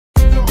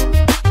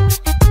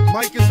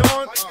Mic is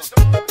on.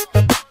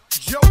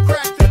 Joe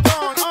cracked the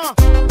dawn.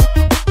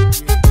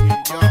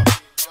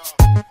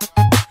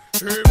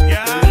 Herb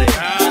got it.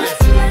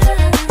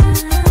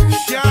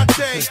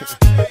 Shante.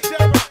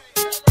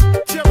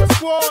 Terror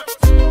Squad.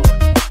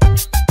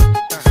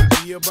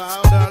 Be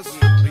about us.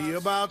 Be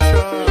about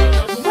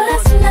us.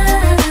 What's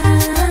love?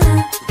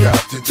 Got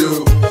to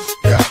do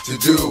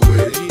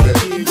with it.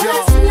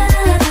 What's love?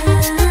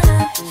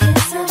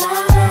 It's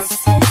about us.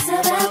 It's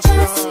about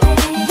just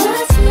me.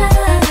 What's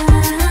love?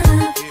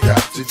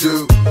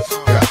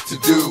 Got to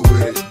do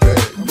with it,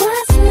 baby.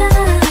 What's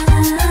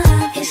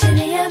love? It should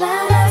be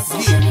about us.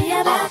 It should be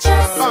about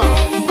just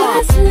me.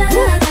 What's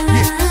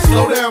love?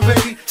 Slow down,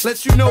 baby.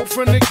 Let you know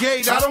from the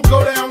gate, I don't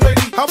go down,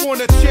 lady. I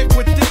want a chick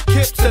with thick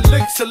hips and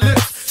licks her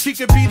lips. She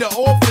could be the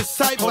office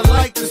type, but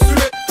like the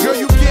strip. Girl,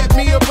 you get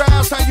me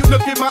aroused, how you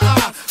look in my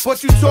eye.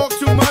 But you talk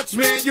too much,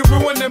 man, you're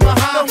ruining my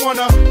high. I don't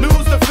wanna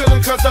lose the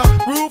feeling, cause the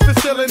roof is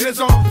ceiling is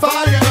on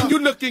fire. And you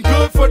looking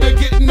good for the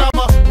getting, I'm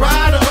a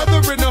rider.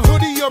 Whether in a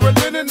hoodie or a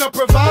linen, a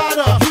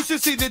provider. You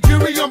should see the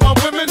jury on my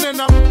women,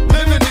 and I'm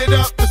living it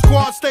up. The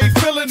squad stay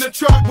filling the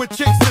truck with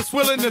chicks that's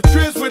willing to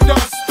trizz with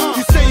us.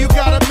 You say you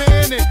got a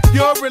man and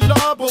you're in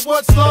love, but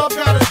what's love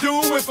gotta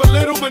do with a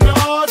little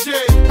menage?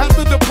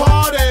 After the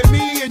party,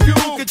 me and you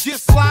could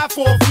just slide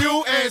for a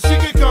few, and she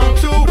could come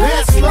too.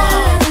 That's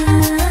love.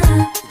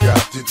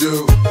 Got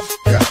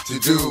to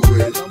do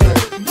with it,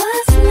 baby.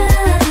 What's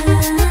love?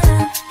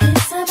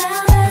 It's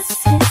about us.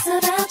 It's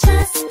about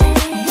just me.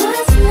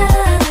 What's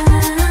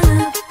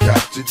love?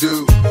 Got to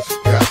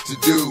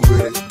do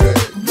with it,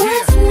 baby.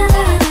 What's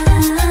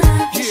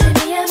love? It should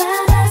be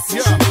about us.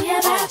 It should be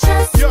about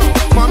just me.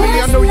 Mommy,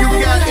 I know you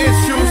got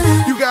issues.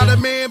 You got a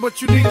man, but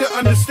you need to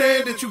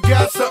understand that you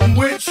got something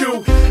with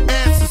you.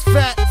 Ass is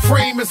fat,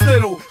 frame is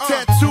little.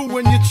 Tattoo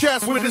in your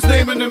chest with his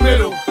name in the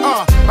middle.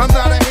 I'm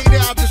not a hater,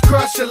 I'll just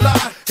crush a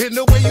lie. In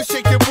the way you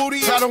shake your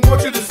booty, I don't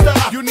want you to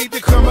stop. You need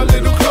to come a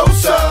little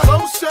closer.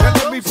 And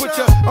let me put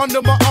you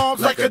under my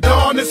arms like a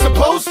dawn is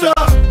supposed to.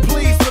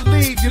 Please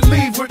believe you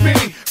leave with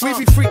me. We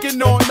be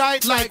freaking all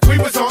night like we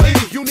was on E.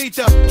 You need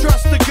to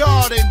trust the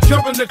God and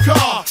jump in the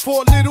car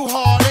for a little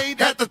heartache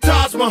at the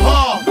Taj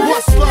Mahal.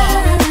 What's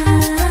love?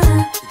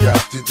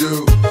 Got to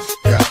do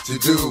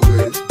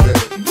with it,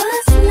 baby.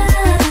 What's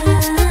love?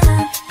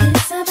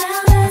 It's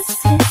about us.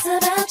 It's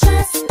about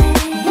just me.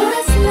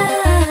 What's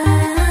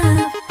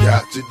love?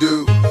 Got to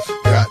do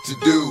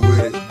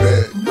with it,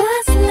 baby.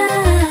 What's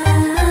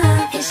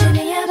love? It should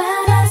be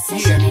about us. It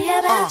should be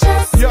about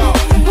just me.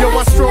 Yo,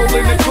 I stroll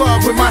in the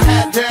club with my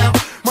hat down,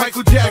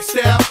 Michael Jack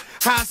style.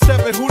 High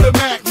 7, who the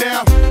Mac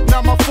now?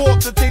 Not my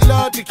fault that they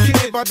love the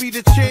kid. Might be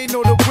the chain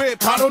or the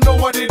whip, I don't know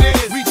what it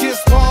is. We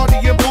just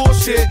party and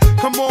bullshit.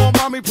 Come on,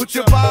 mommy, put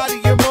your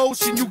body in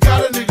motion. You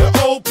got a nigga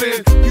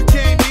open. You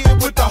came here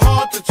with the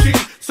heart to cheat,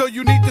 so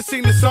you need to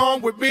sing the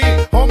song with me.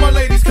 All my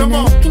ladies, come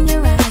on. Look in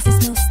your eyes,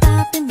 there's no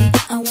stopping me.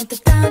 I want the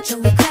Don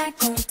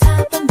crack on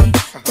top of me.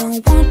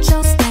 Don't want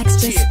your stacks,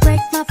 just break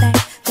my back.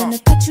 Gonna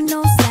cut you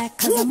no slack,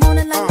 cause I'm on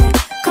it like that.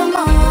 Come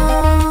on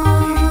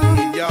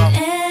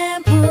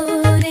and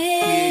put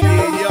it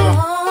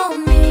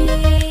on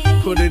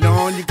me. Put it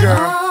on you, girl.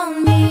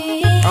 On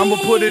me. I'ma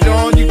put it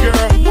on you,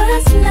 girl.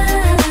 What's love?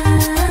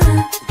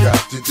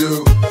 Got to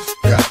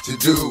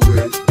do with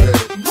it,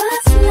 baby.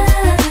 What's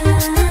love?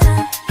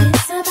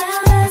 It's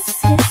about us.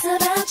 It's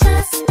about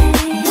just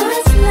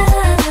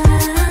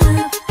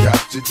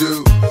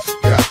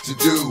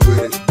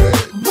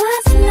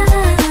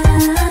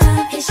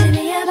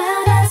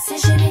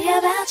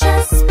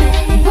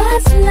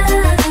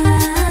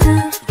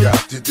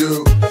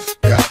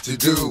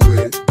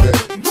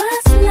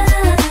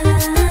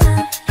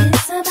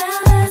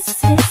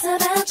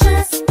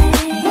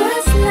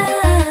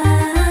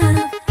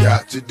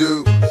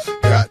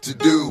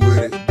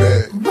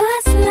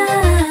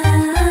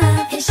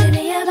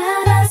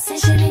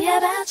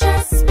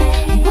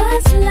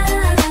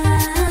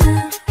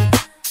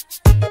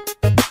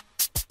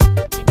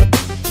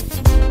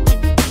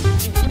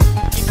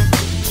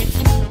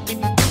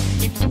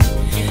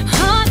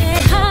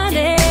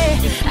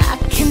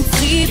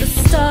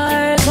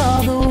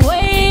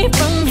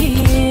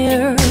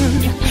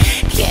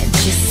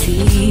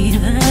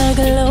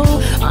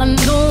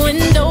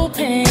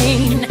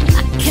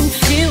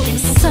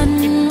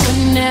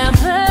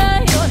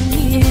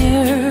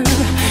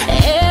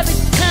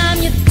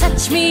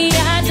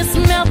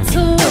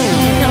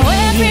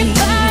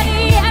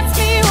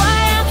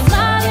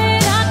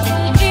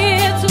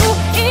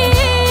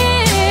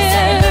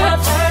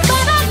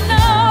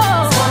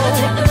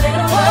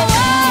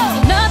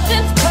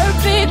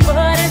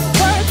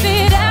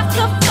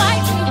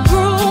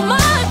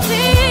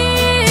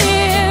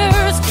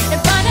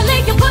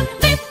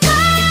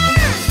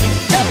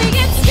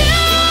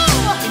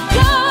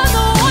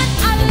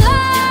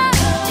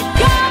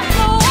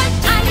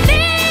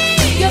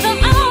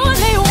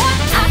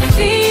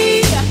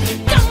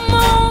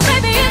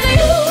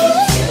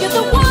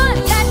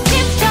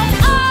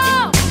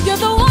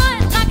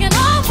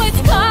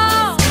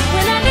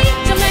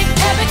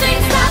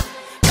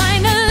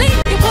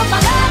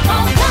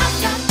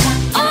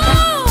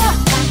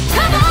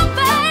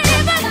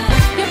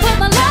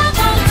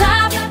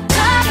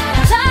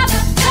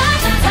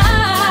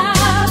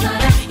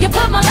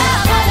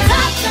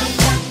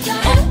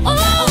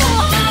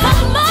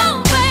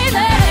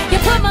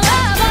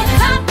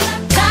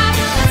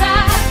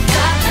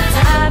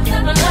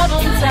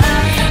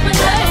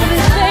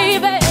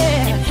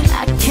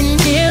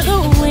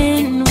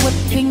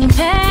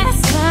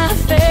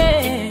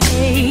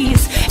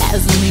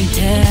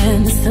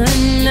dance the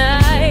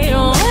night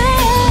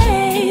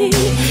away.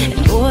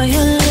 And boy,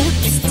 your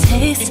lips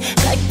taste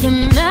like the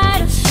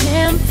night of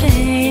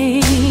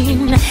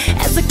champagne.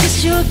 As I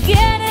kiss you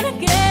again and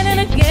again and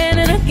again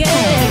and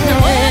again.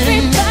 Now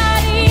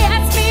everybody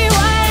asks me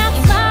why I'm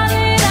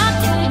smiling out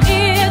from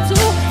ear to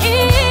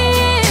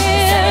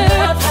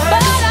ear, but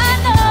I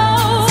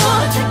know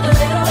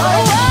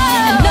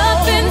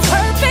nothing's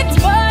perfect,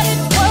 but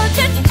it's worth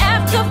it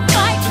after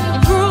fighting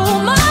through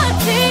my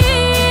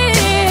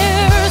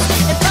tears.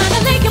 And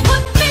finally you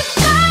put me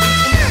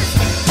first,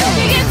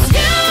 baby, it's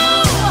you.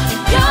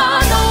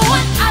 You're the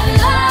one I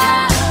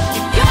love,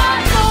 you're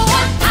the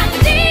one I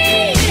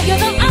need,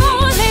 you're the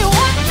only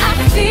one I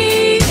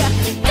see.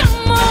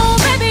 Come on,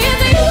 baby,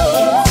 it's you.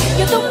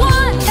 You're the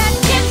one that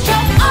gets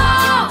your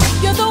all,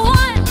 you're the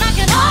one I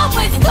can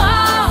always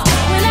call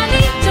when I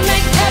need to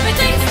make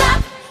everything stop.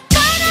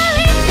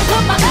 Finally, you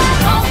put my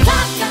love on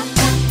top.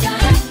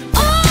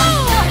 Oh,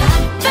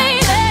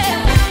 baby,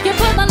 you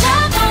put my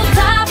love on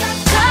top,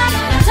 top,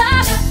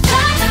 top,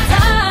 top,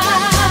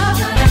 top.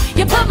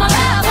 You put my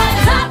love on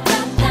top.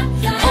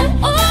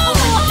 Oh,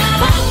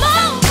 come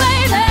on,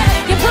 baby,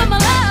 you put my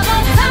love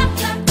on top,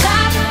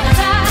 top,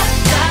 top,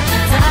 top,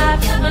 top.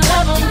 My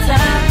love on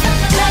top.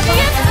 Baby,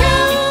 it's you.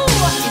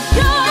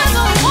 You're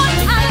the one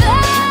I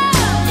love.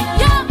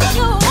 You're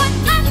the one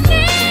I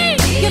need.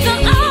 You're the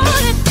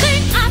only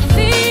thing I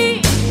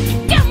see.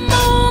 Come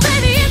on,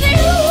 baby, it's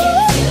you.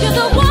 You're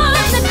the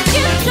one that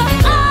gives your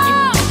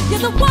all.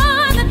 You're the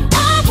one that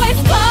always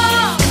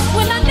falls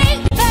when I need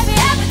you, baby.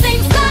 Everything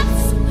stops.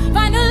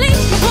 Finally,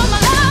 you put my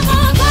love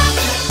on top,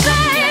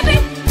 baby.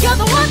 You're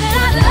the one that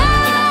I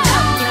love,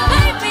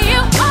 baby.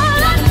 You're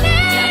all I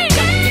need.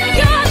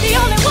 You're the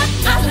only one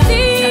I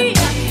see.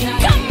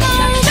 Come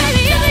on,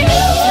 baby, it's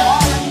you.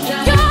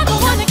 You're the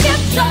one that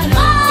gives your all.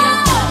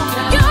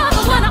 You're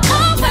the one I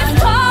always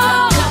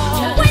call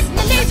when I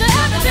need you.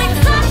 Everything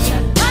stops.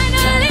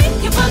 Finally,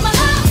 you put my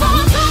love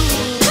on top,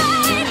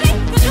 baby.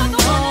 'Cause you're the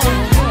one that I love.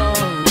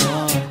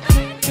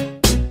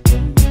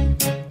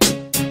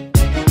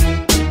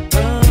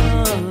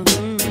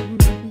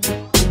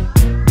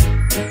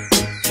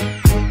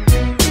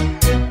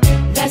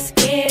 Let's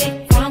get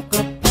it crunk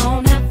up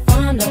on, have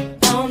fun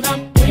up on up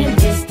in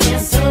this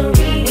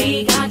dancery. We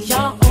got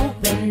y'all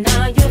open,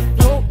 now you're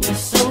floating,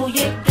 so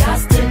you got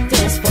to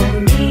dance for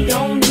me.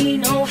 Don't need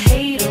no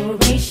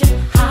hateration,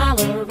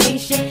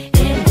 holleration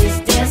in this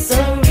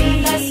dancery.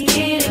 Let's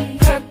get it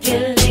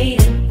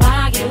percolated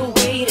while you're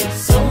waiting,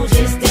 so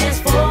just dance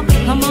for me.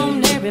 Come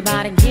on,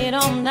 everybody, get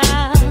on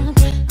up,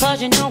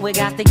 'cause you know we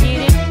got to get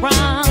it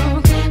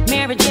wrong.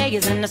 Mary J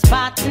is in the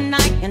spot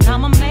tonight, and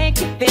I'ma make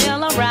you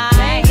feel alright.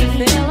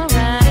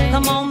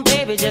 Come on,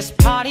 baby, just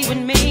party with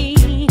me.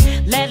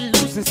 Let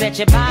loose and set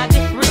your body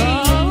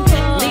free.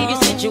 Leave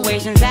your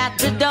situations at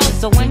the door,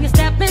 so when you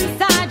step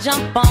inside,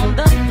 jump on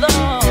the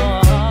floor.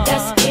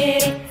 Let's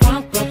get it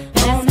crunk up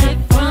on, have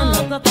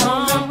fun up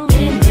on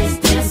in this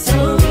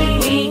dancery.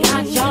 We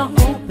got y'all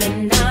open,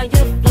 now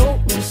you're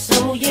floating,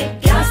 so you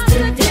got to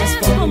dance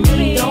for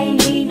me. Don't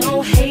need no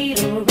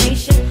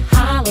hateration,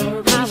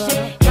 holleration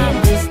in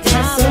this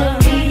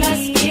dancery.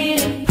 Let's get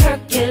it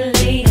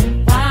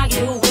percolating while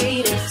you're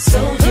waiting, so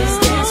just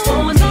dance for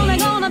me. It's only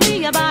gonna be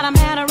about a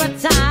matter of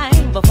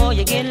time before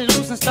you get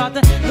loose and start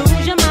to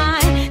lose your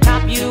mind.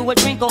 Cop you a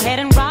drink, go ahead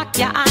and rock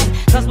your eyes,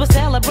 'cause we're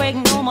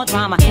celebrating no more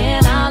drama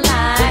in our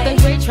lives. With a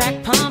great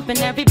track pumping,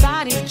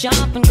 everybody's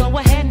jumping. Go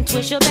ahead and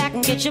twist your back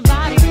and get your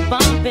body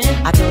bumping.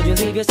 I told you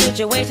leave your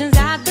situations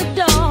at the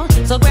door,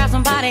 so grab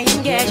somebody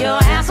and get your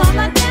ass on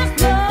the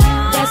dance floor.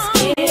 Let's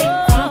get it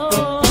crunk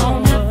up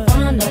on, have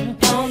fun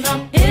up on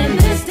in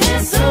this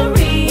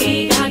dancery. We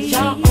got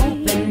y'all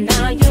open,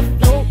 now you're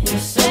floating,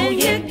 so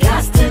you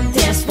got to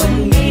dance with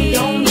me.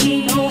 Don't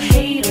need no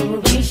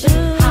hateration,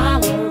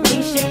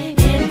 holleration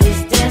in this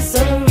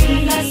dancery.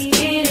 Let's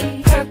get it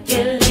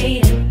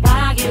percolating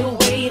while you're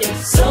waiting,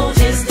 so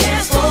just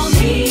dance for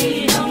me.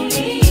 Don't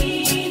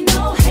need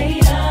no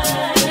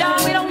haters, y'all,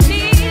 we don't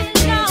need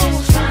no.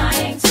 Just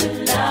trying to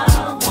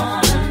love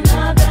one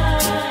another.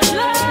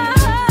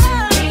 Love.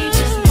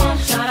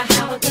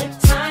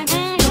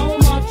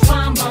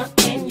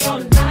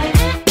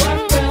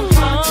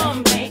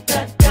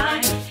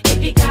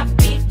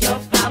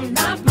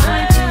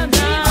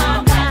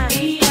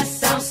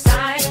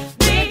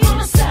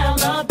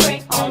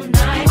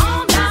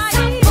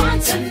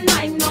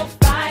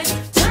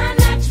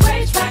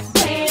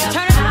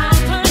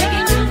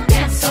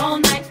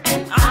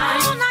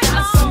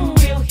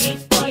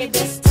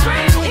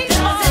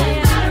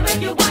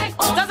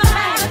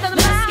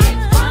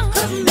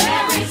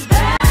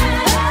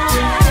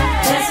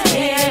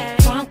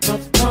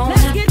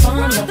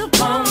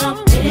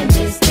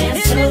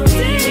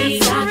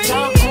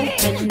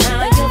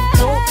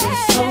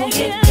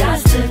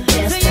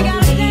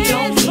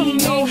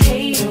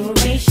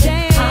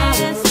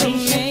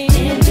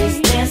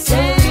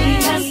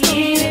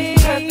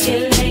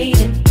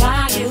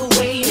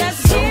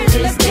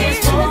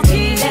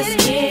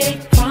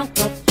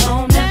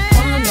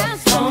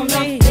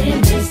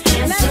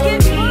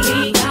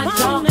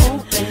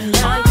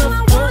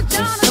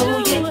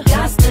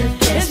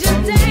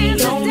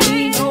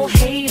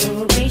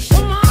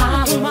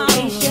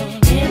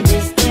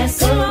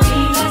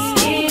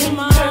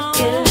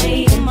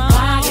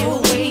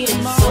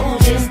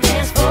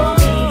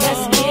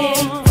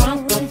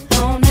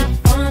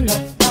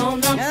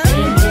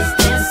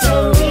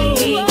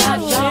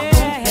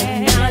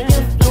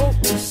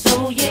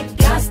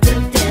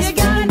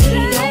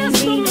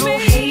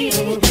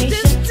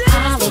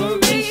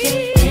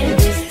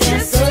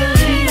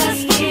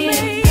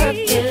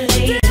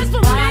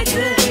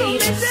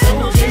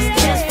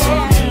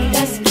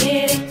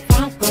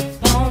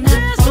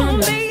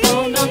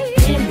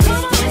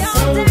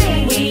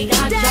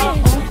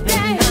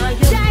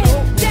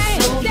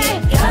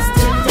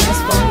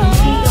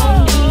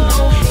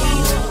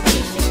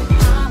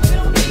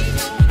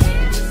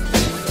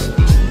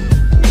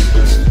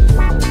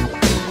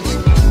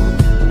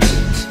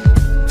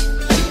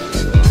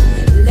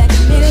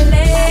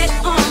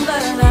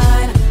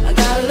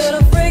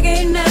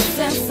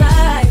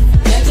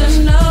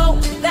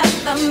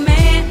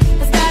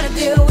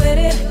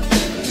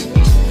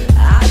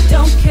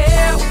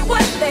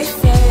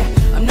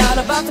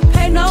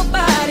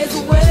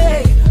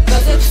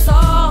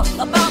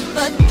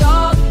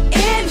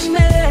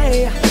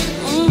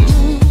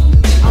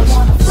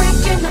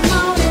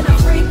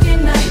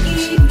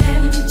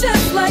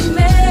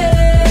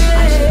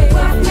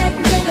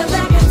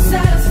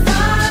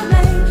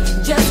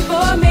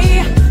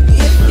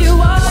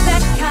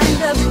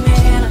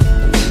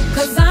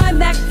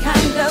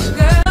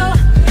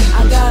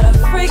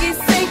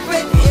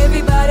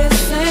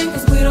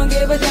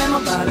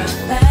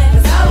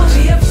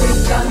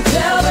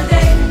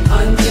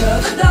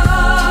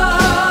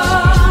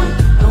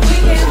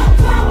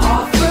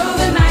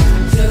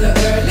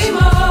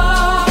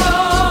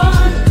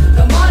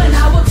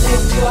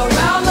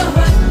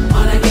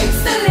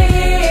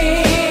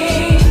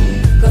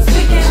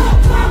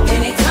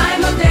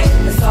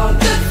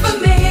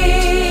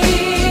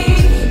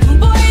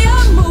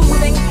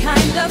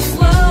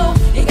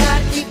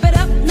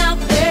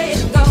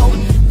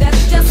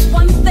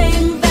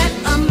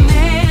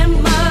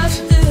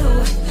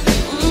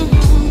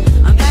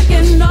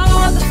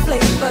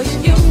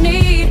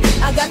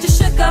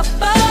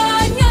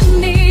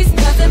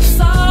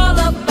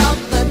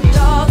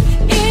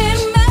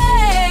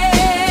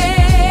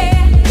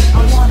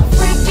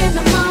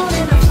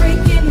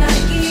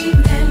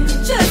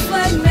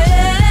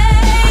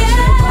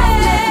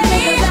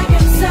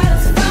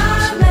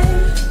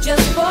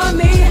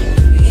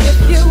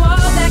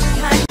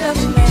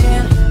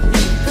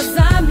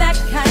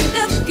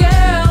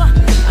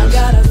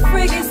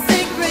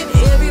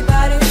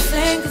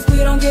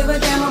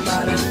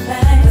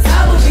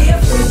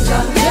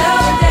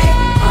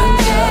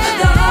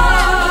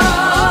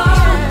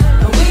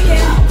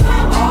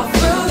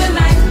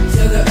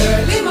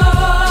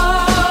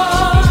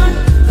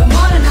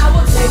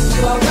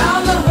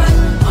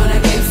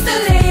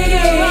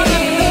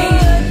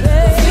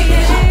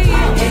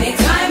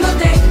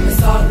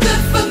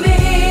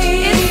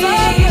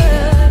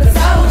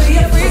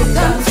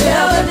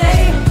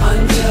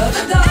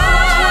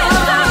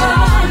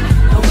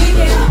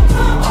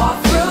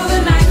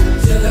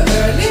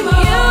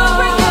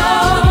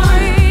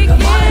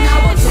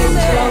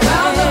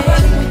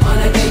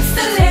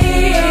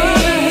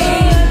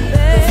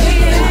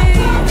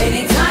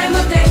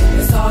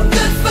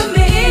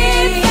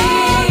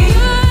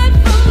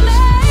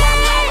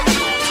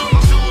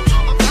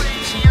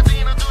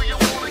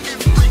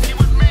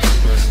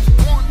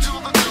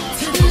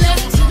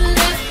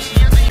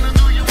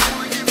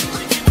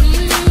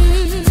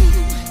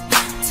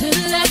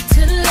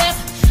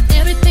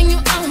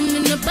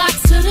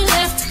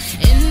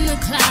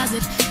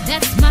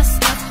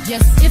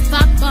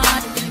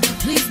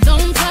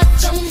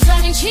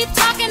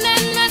 talking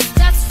and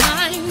that's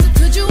fine. But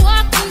could you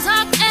walk and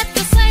talk at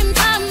the same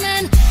time?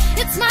 And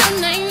it's my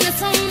name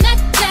that's on that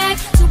tag.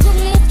 So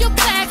remove your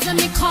bags, let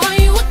me call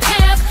you a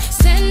cab.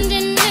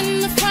 Standing in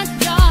the front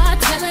yard,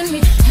 telling me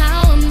how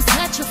I'm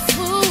such a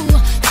fool.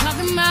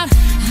 Talking about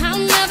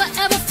I'll never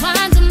ever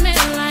find a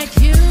man like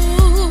you.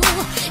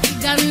 You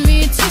got me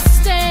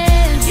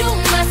twisted. You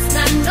must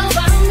not know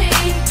about me.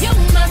 You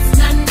must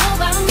not know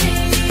about me.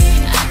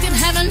 I could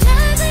have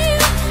another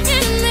you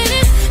in a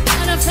minute.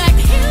 Matter of fact,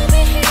 he'll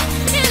be here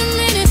in a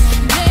minute,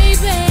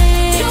 baby.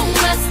 You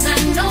must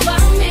not know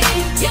about me.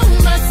 You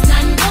must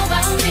not know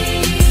about me.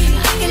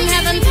 I can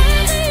have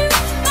another you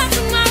by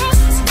tomorrow.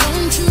 So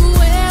don't you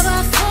ever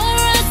for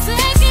a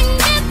second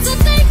get to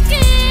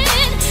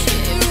thinking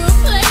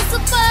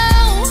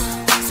irreplaceable.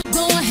 So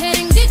go ahead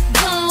and get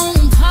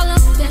gone. Call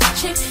up that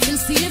chick and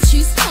see if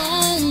she's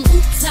home.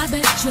 Oops, I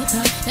bet you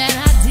thought that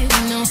I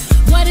didn't know.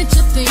 What did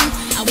you think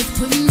I was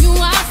putting you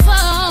out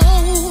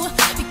for?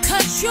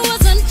 Because you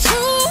wasn't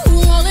true.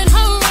 Rolling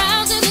her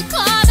around in the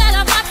car that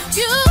I bought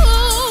you.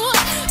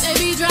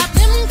 Baby, drop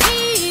them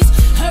keys.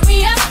 Hurry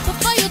up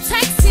before your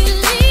taxi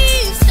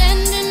leaves.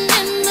 Standing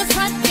in the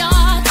front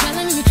yard,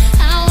 telling me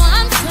how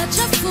I'm such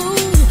a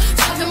fool.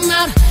 Talking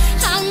about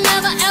I'll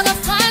never ever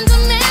find a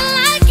man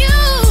like you.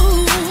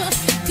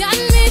 Got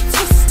me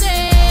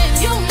twisted.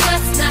 You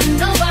must not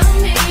know about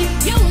me.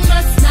 You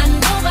must not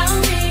know about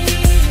me.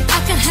 I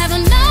can have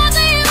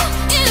another you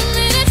in a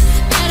minute.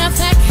 Matter of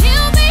fact,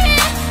 he'll be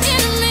here in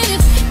a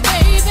minute,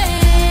 baby.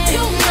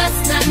 You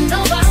must not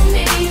know about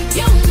me.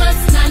 You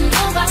must not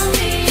know about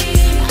me.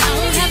 I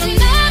will have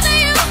another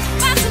you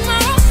by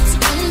tomorrow. So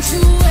don't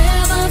you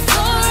ever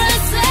for a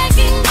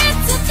second get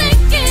to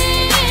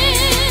thinking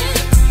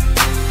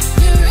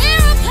you're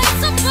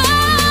irreplaceable.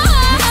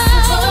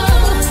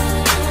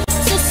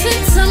 So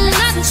since I'm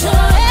not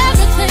your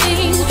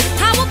everything,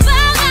 how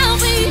about I'll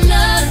be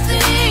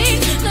nothing,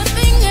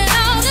 nothing at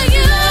all to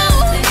you?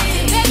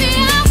 Baby,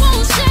 I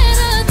won't shed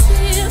a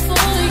tear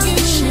for you.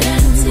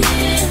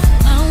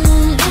 I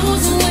won't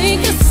lose a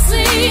wink of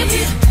sleep.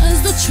 'Cause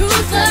the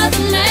truth of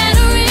the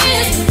matter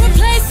is,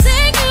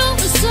 replacing you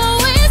is so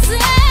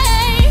easy.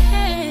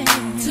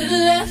 To the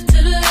left, to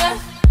the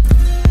left.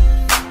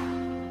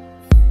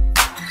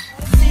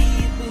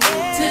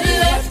 To the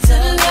left, to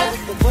the left.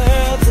 The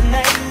world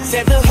tonight,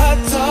 set the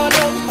hearts all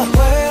over the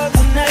world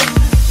tonight.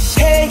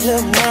 Hey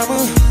little mama,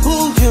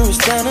 ooh you're a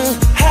stunner,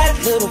 hot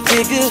little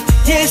figure,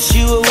 yes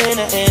you a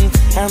winner and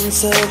I'm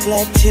so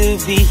glad to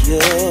be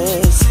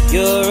yours.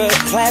 You're a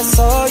class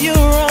all you're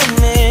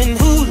running,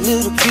 ooh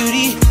little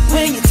cutie,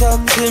 when you talk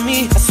to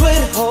me, I swear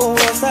the whole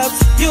world stops.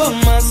 You're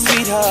my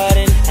sweetheart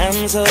and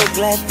I'm so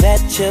glad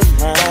that you're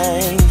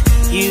mine.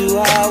 You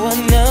are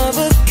one of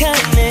a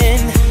kind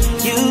and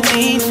you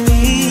mean to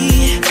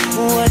me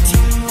what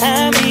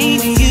I mean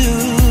to you.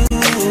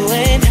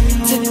 And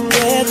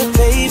together,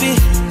 baby,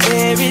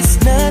 there is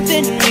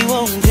nothing we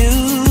won't do.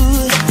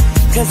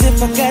 'Cause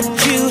if I got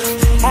you,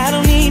 I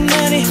don't need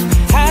money,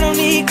 I don't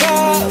need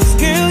cars.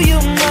 Girl,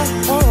 you're my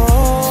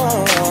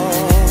home.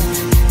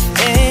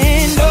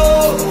 And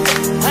oh,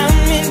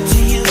 I'm into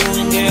you,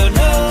 and girl,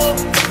 no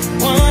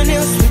one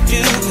else would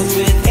do. 'Cause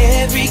with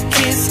every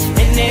kiss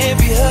and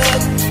every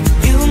hug,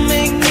 you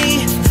make me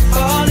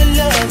fall in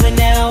love. And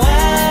now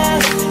I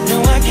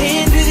know I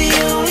can't be the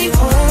only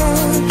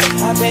one.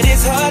 I bet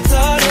it's hard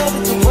all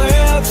over the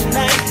world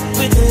tonight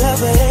with the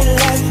love of their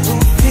life who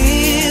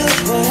feel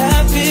what I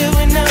feel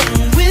when I'm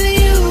with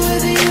you,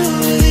 with you,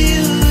 with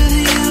you, with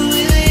you,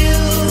 with you,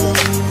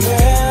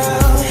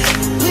 girl.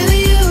 With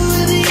you,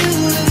 with you,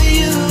 with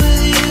you,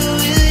 with you,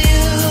 with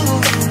you.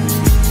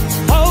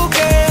 Oh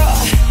girl,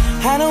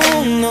 I don't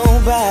want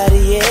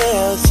nobody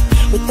else.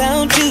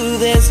 Without you,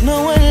 there's no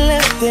one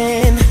left.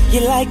 And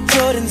you're like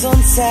Jordans on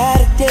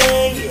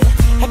Saturday.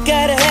 I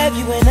gotta have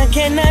you and I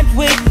cannot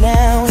wait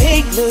now.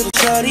 Hey little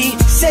shorty,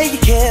 say you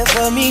care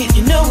for me.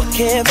 You know I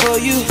care for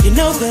you. You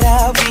know that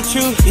I'll be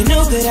true. You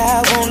know that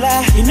I won't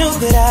lie. You know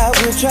that I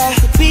will try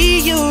to be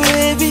your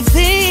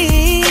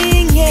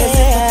everything, yeah. 'Cause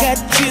if I got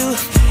you,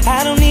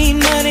 I don't need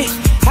money,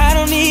 I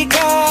don't need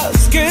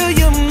cars. Girl,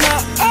 you're my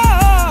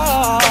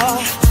all,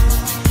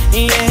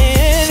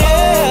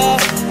 yeah.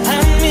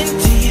 I'm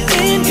into you,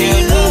 and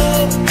girl,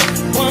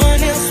 no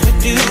one else would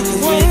do.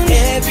 'Cause with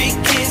every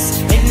kiss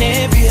and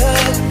every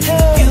hug,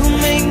 you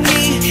make me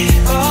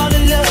fall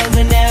in love.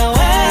 And now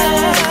I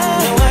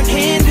know I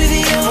can't be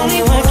the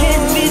only one.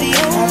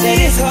 I bet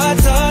it's hard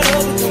all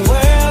over the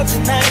world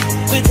tonight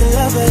with the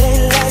love of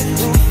their life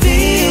who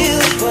feel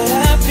what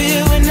I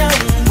feel when I'm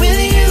with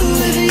you,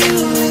 with you,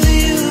 with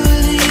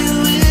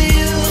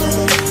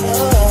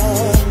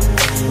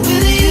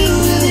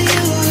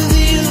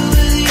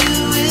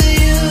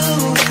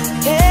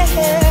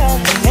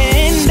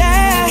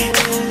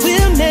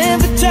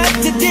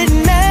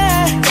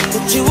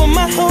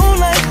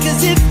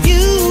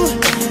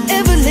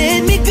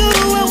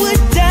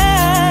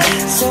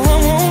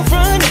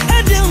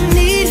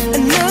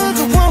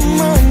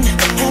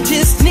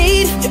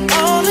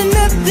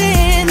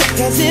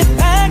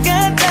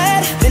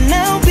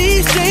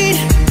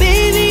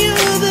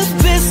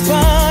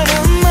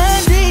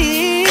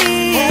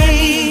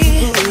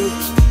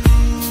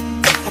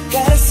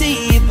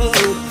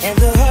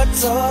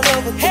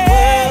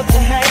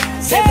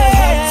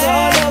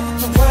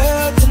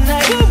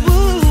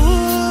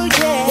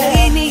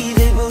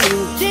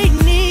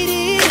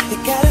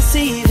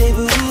see, they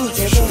boo.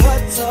 Tell me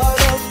what's all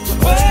over the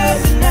world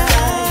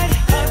tonight.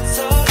 What's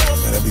all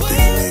over the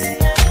everything you need.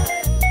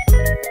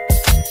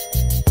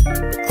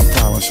 I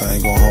promise I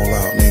ain't gonna hold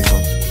out neither.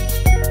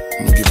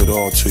 I'm gonna give it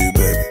all to you,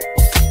 baby.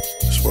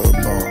 Swear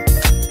bomb.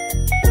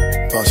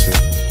 Bust it.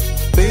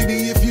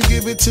 Baby, if you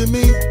give it to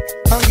me,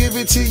 I'll give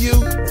it to you.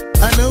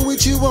 I know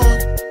what you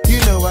want, you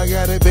know I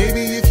got it.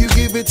 Baby, if you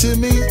give it to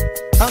me,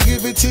 I'll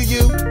give it to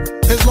you.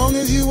 As long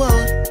as you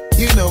want,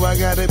 you know I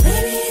got it.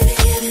 Baby, if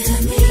you give it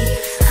to me,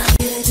 I'll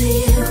give it to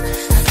you.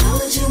 I know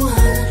what you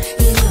want,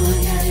 you know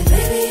I got it.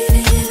 Baby, if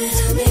you give it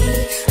to me,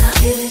 I'll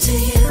give it to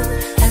you.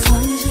 As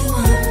long as you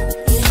want, you know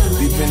I got it.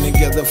 We've been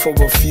together for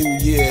a few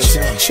years,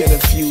 shed a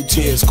few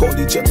tears, called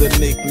each other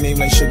nicknames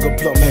like Sugar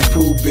Plum and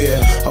Pooh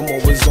Bear. I'm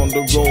always on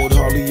the road,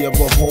 hardly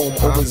ever home.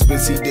 Always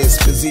busy this,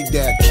 busy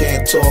that,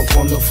 can't talk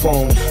on the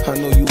phone. I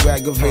know you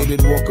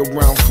aggravated, walk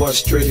around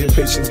frustrated,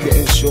 patience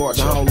getting short.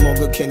 How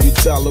longer can you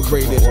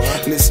tolerate it?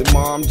 Listen,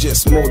 ma, I'm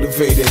just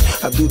motivated.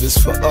 I do this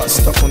for us,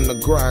 stuck on the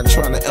grind,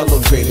 trying to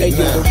elevate it. Hey,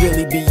 yo, to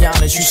really be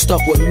honest, you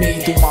stuck with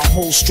me through my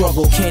whole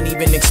struggle. Can't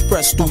even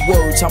express through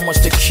words how much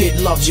the kid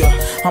loves you.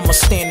 I'ma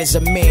stand as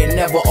a man,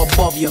 never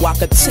above you. I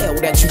could tell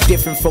that you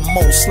different from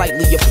most,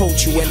 slightly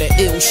approach you. And the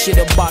ill shit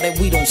about it,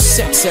 we don't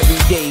sex every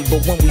day,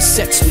 but when we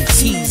sex, we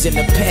tease in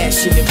a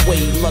passionate way.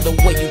 Love the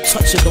way you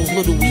touch it, those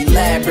little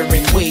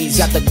elaborate ways.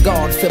 Got the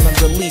guard feeling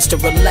released to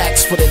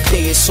relax for the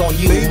day. It's on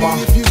you, baby, ma.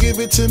 if you give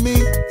it to me,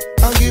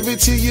 I'll give it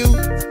to you.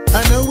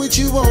 I know what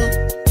you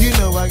want, you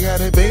know I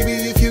got it. Baby,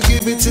 if you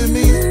give it to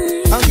me,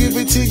 I'll give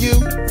it to you.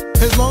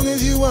 As long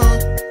as you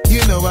want,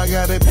 you know I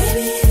got it.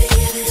 Baby, if you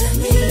give it to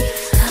me,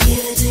 I'll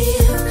give it to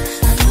you.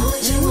 I know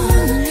what you want,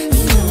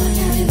 you know I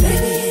got it.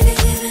 Baby, if you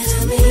give it to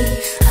me,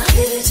 I'll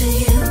give it to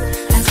you.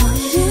 As long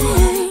as you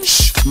want.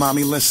 Shh,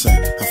 mommy, listen.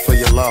 I feel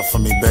your love for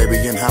me, baby,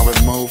 and how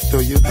it moved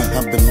through you.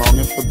 I've been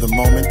longing for the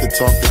moment to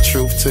talk the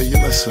truth to you.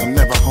 Listen, I'm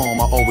never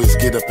home, I always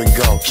get up and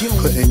go,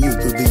 putting you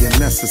through the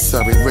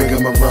unnecessary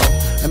rigmarole.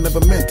 I never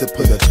meant to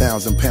put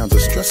 1,000 pounds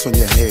of stress on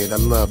your head. I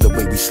love the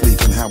way we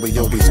sleep and how we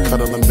always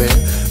cuddle in bed.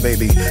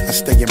 Baby, I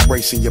stay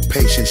embracing your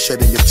patience,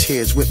 shedding your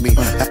tears with me.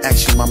 I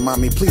ask you, my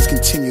mommy, please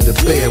continue to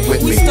bear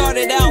with me. We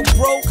started out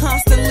broke,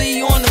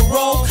 constantly on the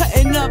road,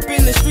 cutting up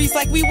in the streets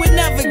like we would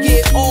never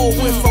get old.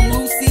 Went from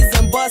Lucy's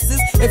and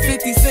buses and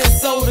 50-cent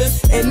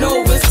sodas and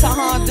Novas to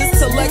Hondas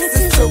to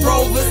Lexus to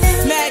Rovers.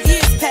 Mad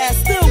years past,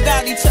 still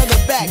got each other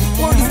back.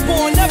 Word is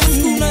born, never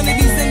screw none of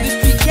these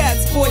industry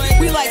cats, boy.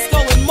 We like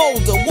Skull and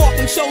Molder,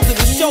 walking shoulder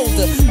to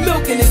shoulder,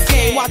 milking this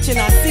game, watching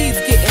our seeds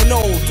getting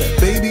older.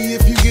 Baby,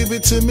 if you give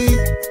it to me,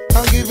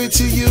 I'll give it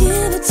to you.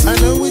 I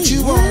know what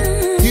you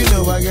want, you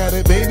know I got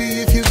it. Baby,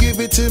 if you give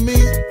it to me,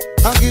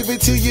 I'll give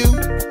it to you.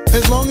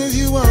 As long as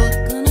you want,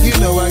 you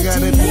know I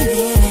got it.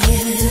 Baby, if you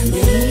give it to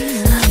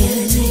me, I'll give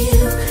it to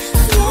you.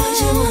 I know what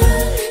you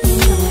want, you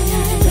know I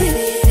got it.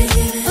 Baby, if you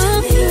give it to me,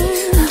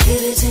 I'll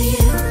give it to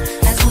you.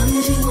 As long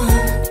as you want,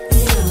 you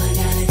know I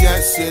got it.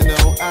 Yes, you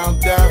know I'll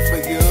die for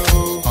you,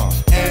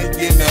 and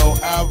you know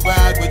I'll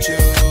ride with you.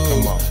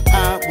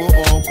 I will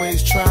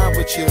always try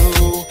with you,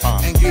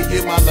 and give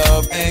you my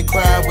love and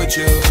cry with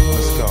you.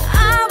 Let's go.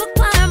 I will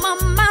climb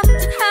a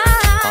mountain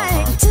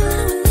high till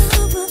our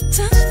love will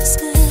touch the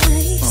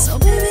sky. So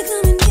baby,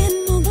 come and get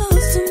more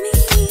close to me.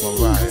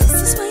 This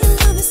is where your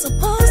love is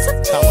supposed to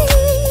be.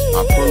 I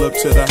pull up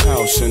to the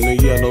house in the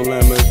yellow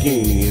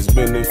Lamborghini. It's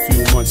been a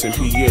few months in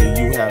PA,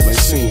 you haven't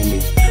seen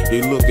me.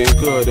 You looking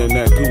good in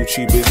that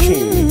Gucci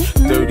bikini.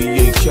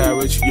 38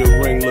 carats, your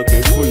ring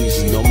looking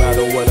freezing. No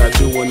matter what I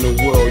do in the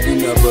world, you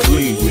never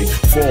leave me.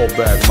 Fall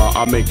back, ma,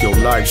 I make your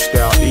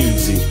lifestyle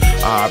easy.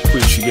 I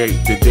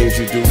appreciate the things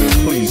you do to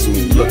please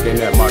me. Looking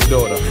at my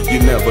daughter, you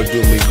never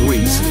do me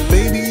greasy.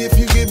 Baby, if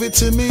you give it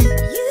to me,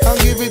 I'll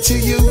give it to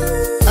you.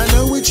 I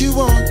know what you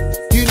want,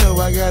 you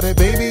know I got it.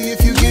 Baby,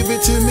 if you give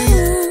it to me,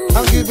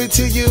 I'll give it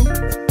to you.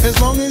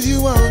 As long as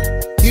you want,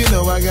 you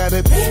know I got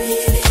it. Baby,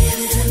 if you give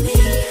it to me,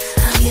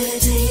 I'll give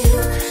it to you.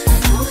 I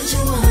know what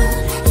you want,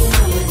 you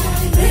know I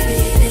got it. Baby,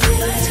 if you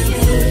give it to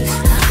me,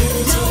 I'll give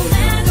it to you.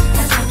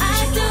 That's what I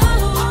do.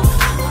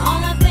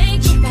 All I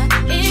think about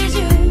is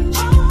you.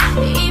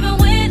 Even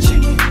when you're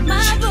with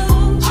my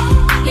boo,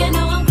 you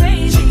know I'm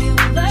crazy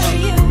over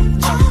you.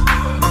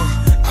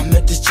 I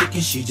met this chick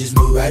and she just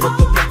moved right up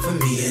the block for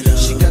me. And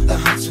she got the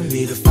hots for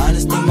me, the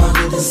finest thing my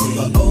hood has seen.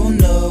 But oh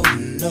no,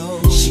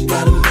 no, she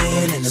got a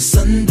man and a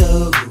son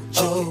though.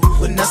 Oh,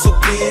 but that's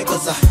okay,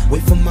 cause I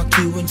wait for my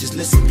cue and just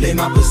listen, play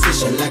my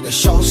position like a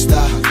show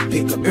star.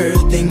 Pick up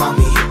everything,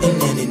 mommy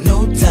hitting, and in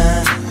no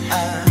time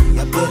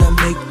I better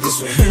make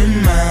this with her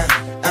mine.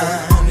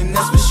 And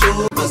that's for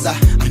sure, cause I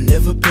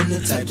never been the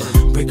type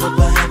to break up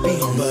a happy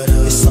home. But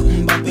it's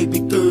something about baby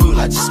girl,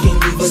 I just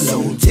can't leave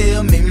alone.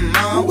 Tell me,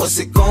 mom, what's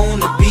it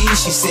gonna be?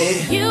 She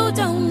said, you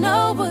don't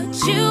know what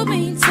you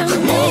mean to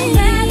me.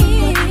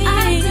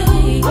 I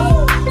do.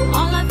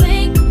 All I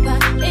think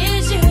about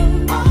is you.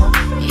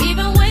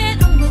 Even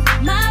when I'm with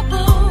my boo,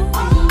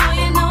 oh,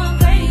 you know I'm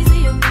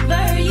crazy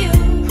over you.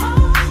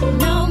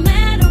 No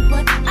matter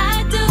what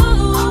I do,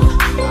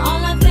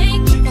 all I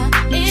think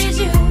about is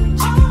you.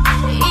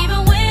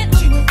 Even when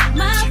I'm with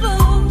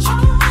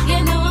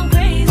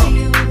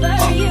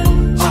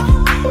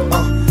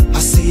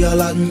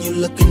out and you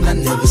looking, I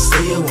never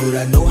say a word.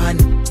 I know how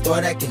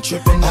start acting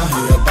trippin'. I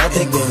heard about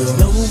that girl. There's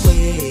no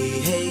way,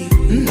 hey,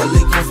 no they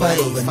gon' fight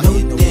over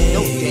no day,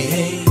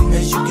 hey,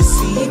 as you can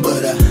see.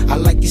 But I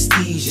like your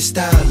steez, your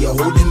style, your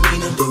whole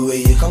demeanor, the way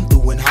you come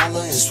through and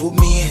holler and swoop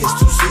me in his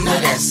two-seater. Now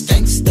that's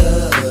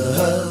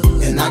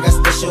gangsta, and I got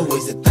special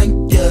ways to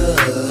thank ya.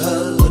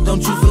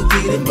 Don't you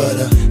forget it, but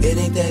it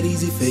ain't that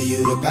easy for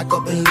you to back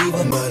up and leave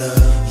him.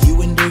 But you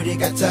and Dirty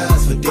got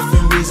ties for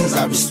different reasons.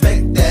 I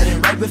respect that.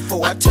 And right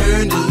before I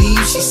turned to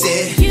leave, she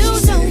said, you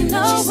don't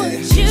know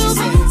what you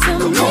mean to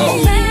me.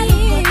 No matter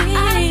what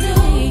I do,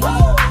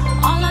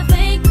 all I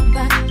think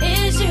about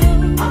is you.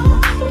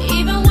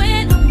 Even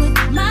when I'm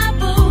with my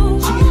boo,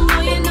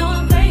 oh, you know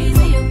I'm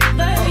crazy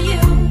over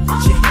you.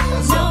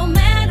 No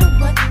matter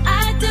what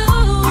I do,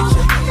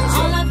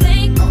 all I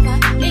think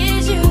about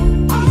is you.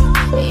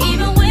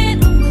 Even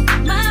when I'm with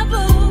my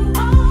boo,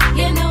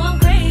 you know I'm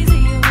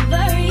crazy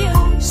over you.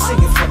 Sing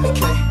it for me,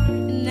 Kay.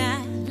 And I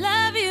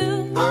love you,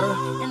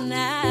 and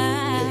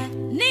I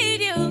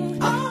need you.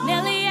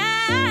 Nelly,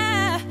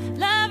 I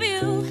love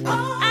you,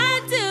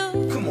 I do.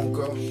 Come on,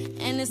 girl.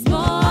 And it's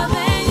more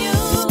than you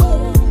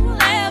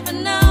ever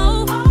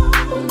know.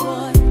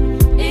 Boy,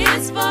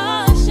 it's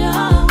for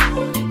sure.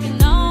 You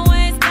can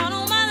always count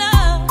on my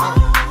love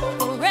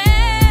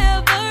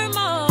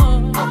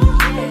forevermore.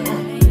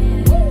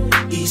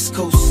 Yeah. East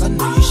Coast, I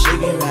know you're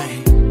shaking right.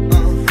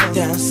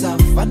 Down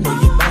South, I know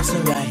you're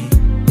bouncing right.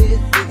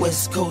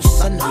 West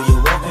Coast, I know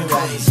you're walking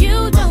right.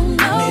 You don't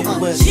know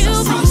Midwest, what you I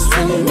see you mean to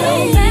swinging me. right.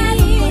 No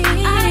matter what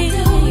I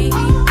do,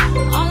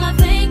 all I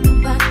think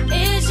about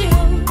is you.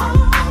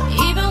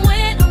 Even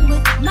when I'm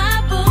with my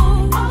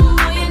boo,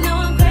 oh, you know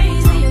I'm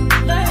crazy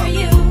over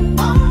you.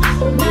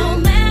 No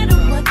matter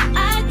what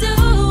I do,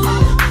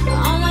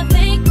 all I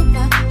think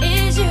about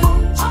is you.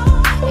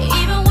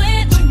 Even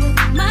when I'm with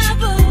my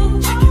boo,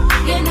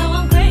 you know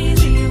I'm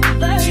crazy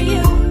over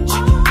you.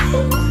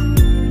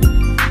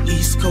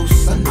 East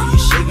Coast, I know you're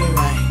shaking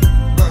right.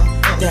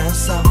 Down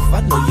South,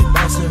 I know you're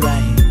bouncing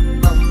right.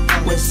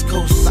 West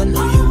Coast, I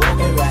know you're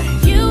walking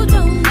right. You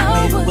don't know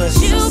what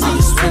Midwest, you I see you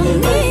mean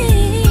swinging to right.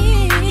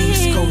 me.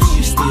 East Coast,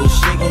 you still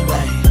shaking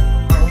right.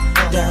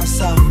 Down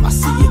South, I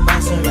see you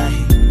bouncing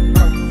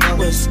right.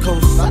 West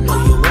Coast, I know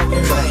you're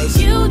walking right.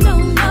 You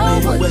don't know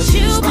what Midwest,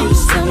 you still mean to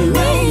swinging me.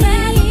 right. No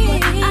matter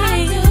what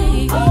I do,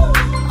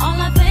 all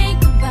I think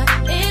about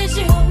is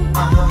you.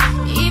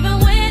 Even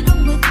when I'm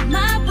with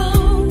my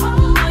boo,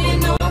 oh, you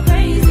know I'm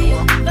crazy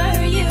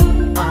over you.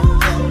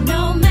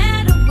 No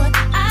matter what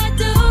I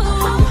do,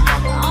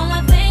 all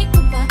I think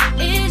about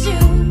is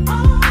you.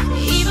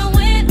 Even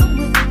when I'm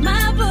with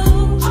my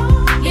boo,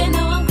 you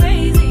know I'm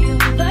crazy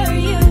over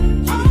you.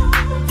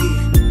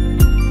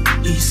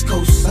 East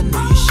Coast, I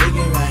know you're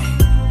shaking right.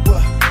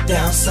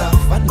 Down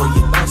South, I know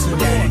you're bouncing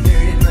right.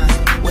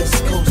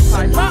 West Coast,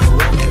 I know you're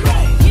walking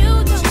right. You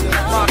don't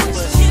know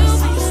what you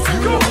mean to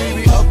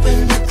me. Up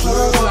in the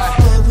club,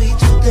 where we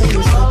do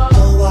things,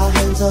 throw our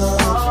hands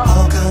up,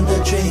 all kind of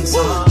drinks.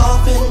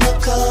 Off in the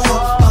club,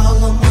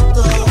 all of my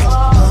thugs,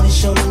 money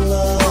showing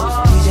love,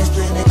 DJs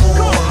playing the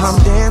club. I'm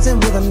dancing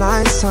with a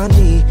nice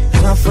honey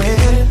and a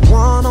friend.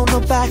 One on the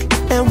back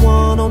and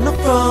one on the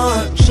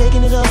front.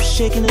 Shaking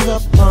it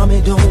up, mommy,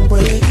 don't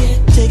break it.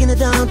 Taking it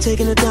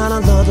down, I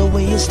love the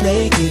way you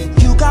snake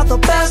it. You got the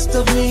best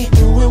of me,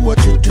 doing what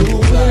you're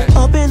doing.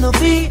 Up in the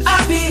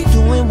VIP,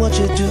 doing what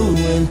you're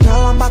doing.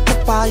 Now I'm about to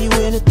buy you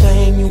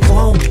anything you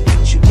want.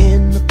 Put you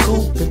in the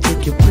coupe and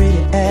take your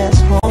pretty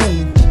ass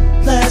home.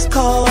 Last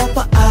call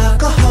for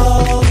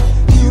alcohol.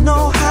 You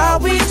know how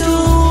we do,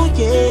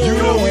 yeah. You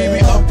know we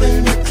be up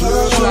in the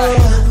club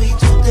like we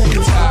do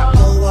things.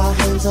 Throw our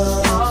hands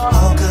up,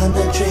 all kind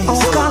of drinks.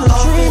 All kind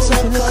of drinks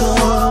up in the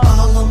club.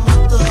 All of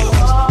my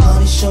thugs,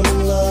 money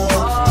showing love,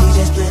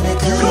 DJs playing the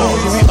you know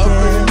we club. be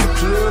up in the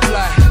club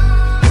like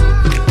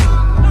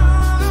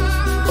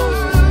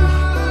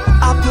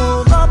I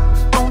pull up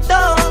on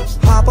dubs,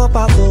 hop up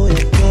out the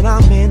whip, and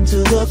I'm into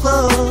the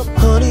club.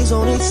 Honey's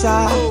on each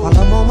side while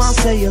I'm on my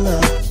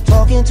cellular.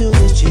 Talking to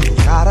this chick,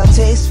 got a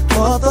taste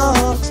for the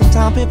hug.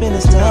 Sometime pimping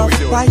is tough.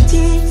 White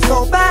tee,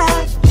 so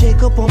bad.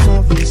 Jacob on my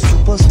wrist,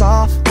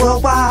 superstar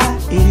worldwide.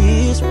 It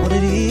is what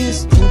it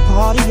is. Pool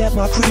party at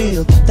my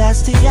crib.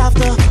 That's the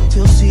after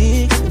till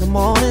 6 in the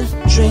morning.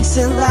 Drinks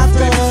and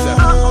laughter.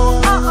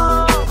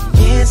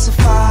 In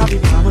safari,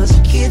 mama's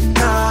getting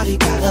naughty.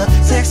 Got a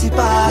sexy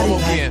body.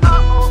 Like,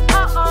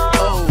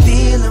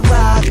 feeling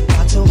right.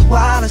 About to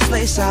wildest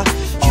place out.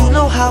 You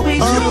know how we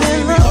do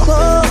in the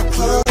club.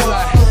 Throw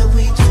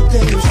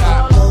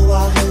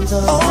our hands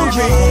up, all kind of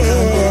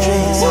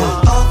drinks.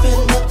 Off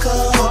in the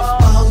club,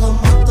 all of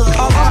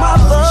my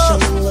thugs,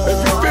 money showing love. if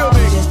you feel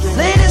me,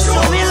 Ladies,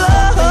 show me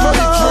love. throw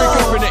your drink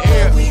up in the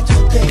air.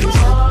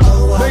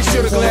 Make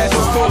sure the glass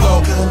is full of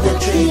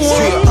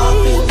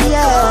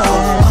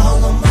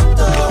All of my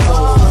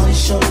thugs, money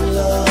showing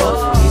love.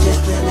 DJs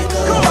playing the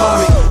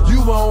club. You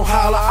won't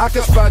holler, I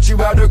can spot you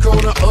out the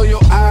corner of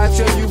your eye.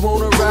 Tell you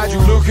wanna ride, you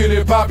looking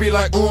at poppin'. be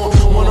like,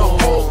 wanna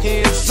hold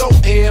hands, so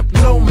amp,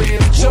 no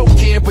man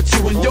joking, but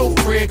you and your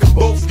friend can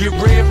both get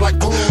rammed like,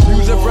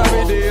 music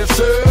private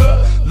dancer.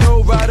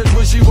 Low riders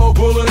when she won't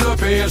pullin' up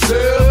and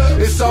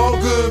sell. It's all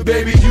good,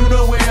 baby, you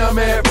know where I'm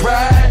at,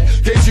 right?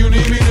 Case you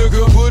need me to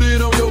go put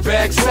it on your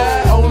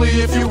backside, only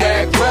if you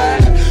act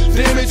right.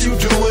 Damn it, you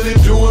doing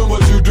it, doing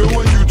what you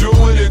doing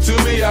it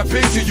to me. I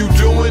picture you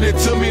doing it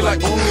to me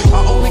like,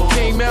 I only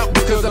came out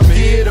because I'm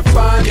here to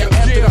find you.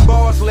 After the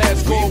boss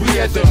last call, we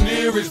at the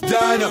nearest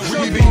diner.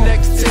 We be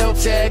next tail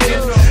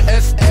tagging,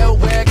 SL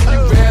wagon. You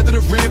rather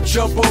the rib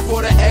jump off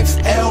for the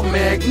XL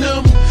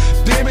Magnum.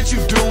 Damn it, you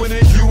doing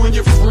it, you and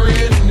your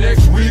friend.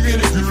 Next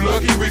weekend, if you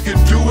lucky, we can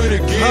do it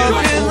again.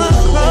 Like, in the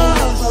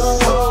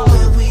club,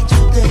 where we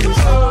do things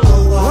like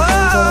go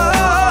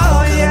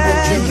out, yeah.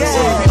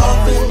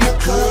 Up in the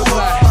club,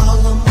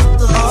 all of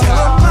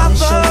my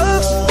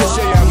thugs.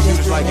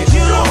 You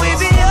know we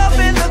be up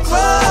in the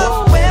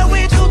club, where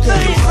we do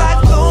things like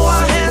throw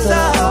our hands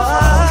up.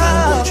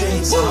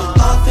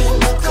 Up in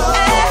the club,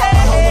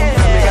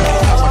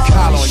 all of my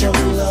thugs. Show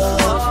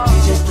love, we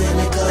just been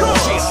a girl.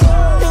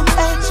 Them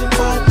ancient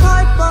white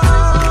piper.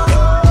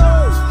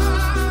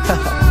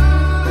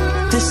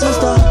 This is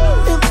the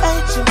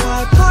ancient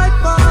white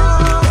piper.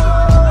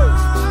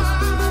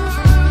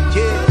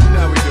 yeah,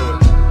 now we do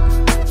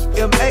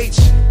it. MH,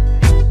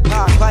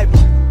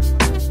 Piper,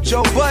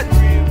 Joe Button,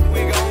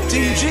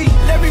 DG.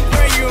 Let me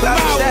bring you in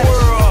my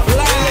world.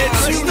 Let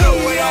you know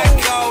what I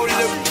call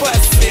the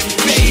bustin'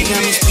 baby.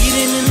 Got me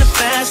speeding in the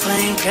fast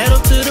lane, pedal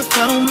to the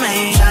floor,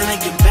 man. Tryna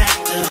get back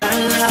to her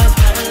love.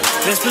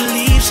 Best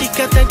believe she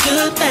got that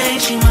good thing.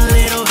 She my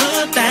little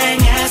hood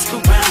thing. Ask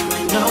around,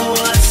 they know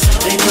us.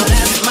 They know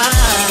that's mine.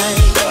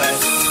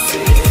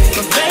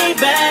 But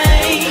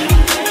baby,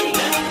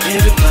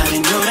 everybody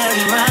know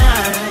that's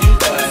mine.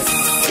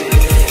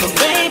 But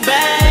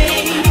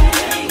baby,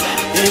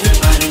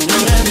 everybody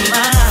know that's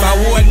mine. If I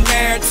wasn't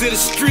married to the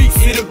streets,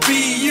 it'll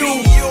be you.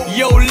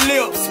 Your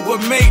lips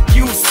would make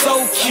you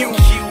so cute.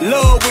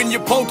 Love when you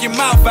poke your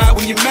mouth out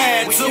when you're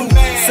mad too.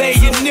 Say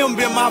your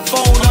nimble in my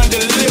phone under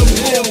lip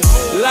boom.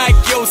 Like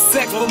your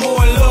sex, but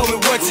more in love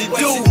with what you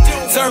do.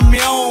 Turn me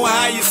on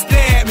how you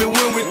stab me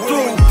when we're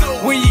through.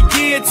 When you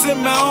get to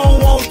me, I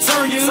don't want to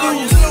turn you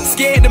loose.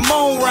 Scared to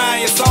moan,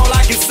 Ryan, so all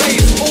I can say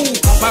is ooh.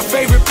 My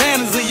favorite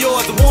panties are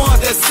yours, the ones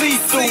that see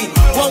through.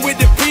 One with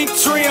the pink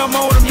trim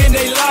on them and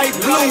they light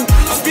blue.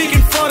 I'm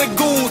speaking for the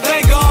goons,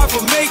 thank God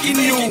for making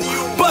you.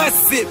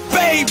 Bust it,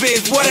 baby,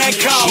 is what I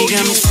call you. She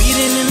got me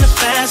speeding in the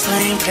fast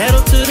lane,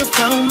 pedal to the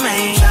floor,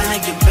 man.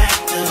 Tryna get back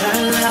to her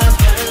love.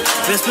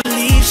 Best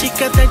believe she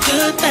got that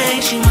good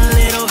thing. She my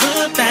little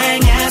hood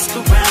thing. Ask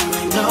around,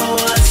 they know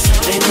us.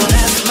 They know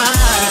that's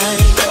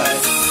mine.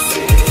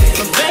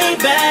 But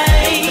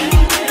baby,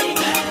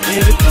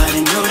 everybody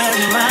know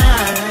that's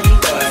mine.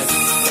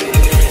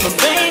 But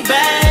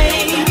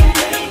baby,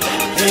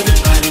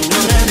 everybody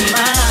know that's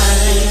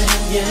mine.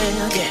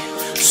 Yeah, yeah.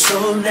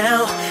 So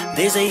now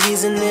they say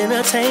he's an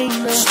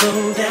entertainer.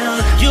 Slow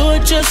down, you're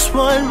just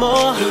one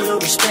more. He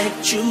don't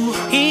respect you.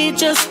 He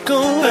just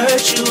gon'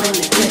 hurt you and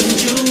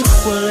neglect you.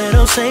 Well, let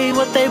them say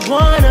what they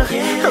wanna.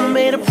 I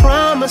made a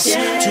promise to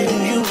do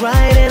you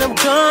right, and I'm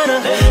gonna.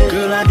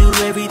 Girl, I do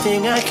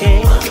everything I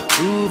can to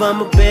prove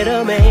I'm a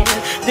better man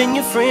than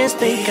your friends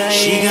think I am.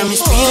 She got me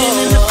speeding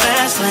in the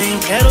fast lane,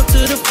 pedal to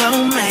the floor,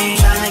 man.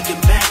 Tryna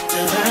get back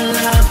to her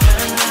love.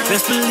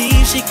 Best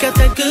believe she got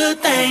that good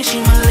thing. She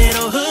my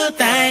little hood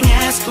thing.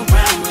 Ask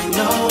around, they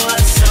know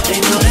us. They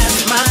know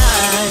that's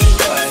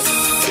mine.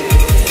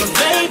 But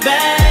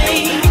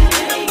baby,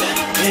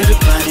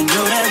 everybody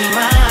know that's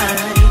mine.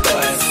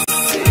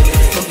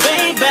 But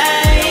baby,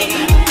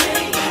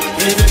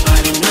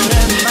 everybody know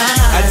that's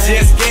mine. I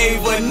just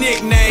gave her a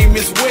nickname,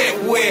 Miss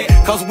Wet Wet.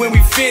 Cause when we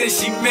finish,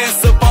 she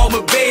mess up all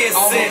my bed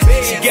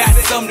sets. She got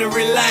something to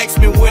relax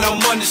me when I'm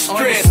under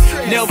stress.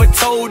 Never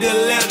told her,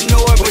 let her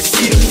know it, but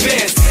she the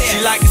best. She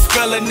like to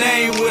spell her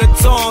name with a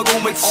tongue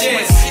on my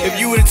chest. If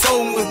you would've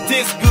told me it was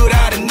this good,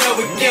 I'd have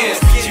never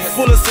guessed. She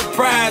full of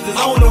surprises,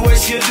 I don't know what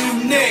she'll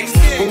do next.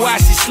 But while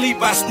she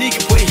sleep, I sneak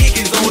and put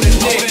hickens on her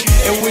neck.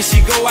 And when she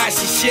go out,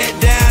 she shut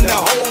down the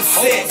whole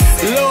set.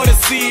 Love to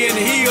see her in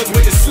heels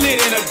with a slit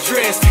in her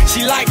dress.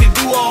 She like to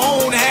do her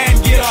own hair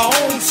and get her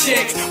own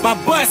checks. My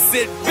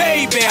busted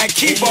baby, I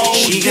keep her on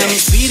She got me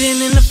deck.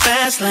 speeding in the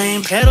fast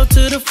lane, pedal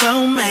to the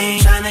floor, man.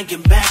 Tryna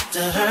get back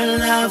to her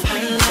love.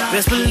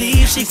 Best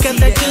believe she got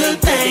that good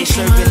thing.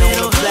 She my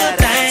little hood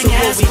thing. So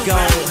what we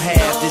gon'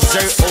 have,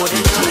 dessert or the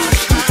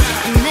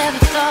I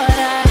never thought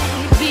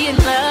I'd be in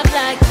love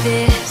like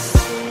this.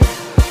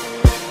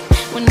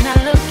 When I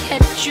look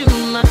at you,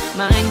 my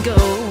mind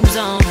goes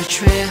on a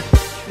trip.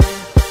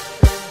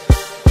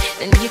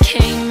 Then you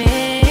came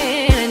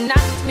in and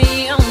knocked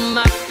me on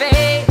my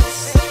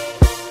face.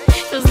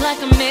 Feels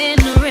like I'm in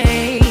a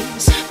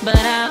race, but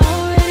I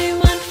already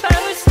won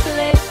first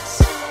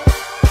place.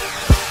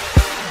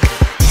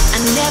 I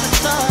never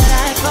thought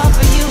I'd fall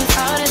for you as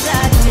hard as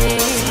I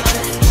did.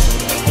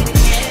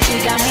 You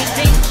got me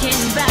thinking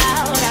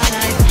about our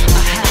life,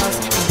 our house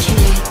and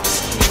kids.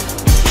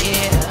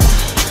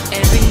 Yeah,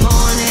 every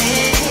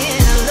morning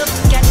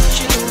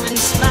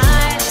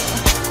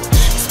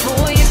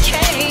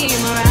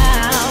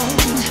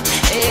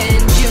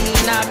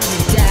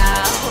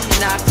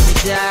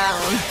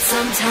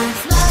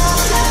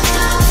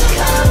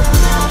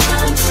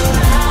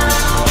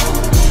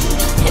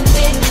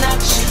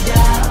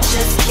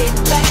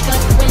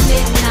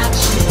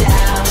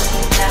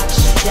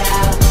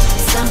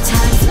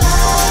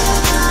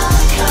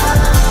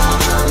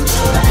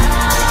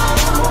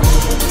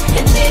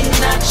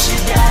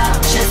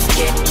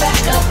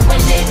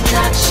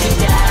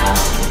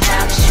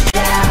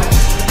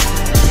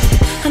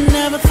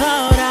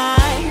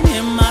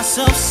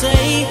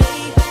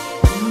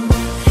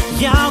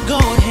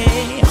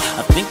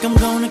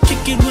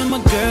it with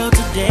my girl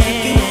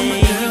today.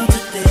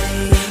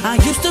 I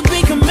used to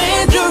be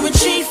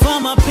commander-in-chief for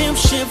my pimp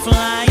ship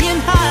flying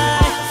high.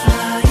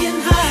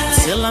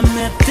 Till I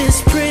met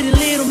this pretty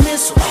little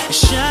missile that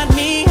shot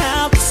me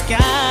out the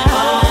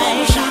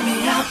sky. Shot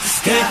me out the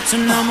sky. So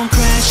now I'm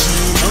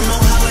crashing, don't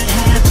know how it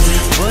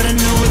happened, but I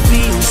know it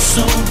feels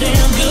so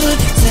damn good.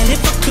 Said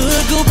if I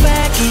could go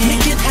back and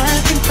make it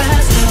happen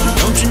faster,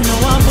 don't you know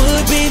I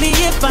would, baby,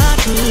 if I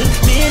could.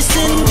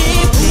 Listen,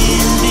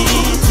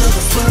 depending to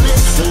the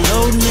fullest, the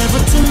load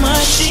never too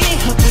much. She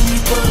helping me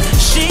bullet,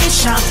 she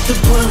shot the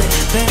bullet,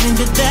 fell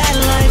into that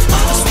life.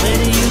 I was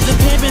ready, you the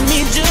pimpin'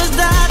 me, just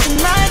died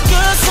tonight,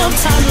 girl.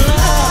 Sometimes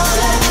love,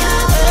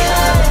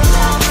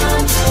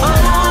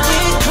 oh,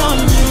 we come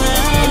around.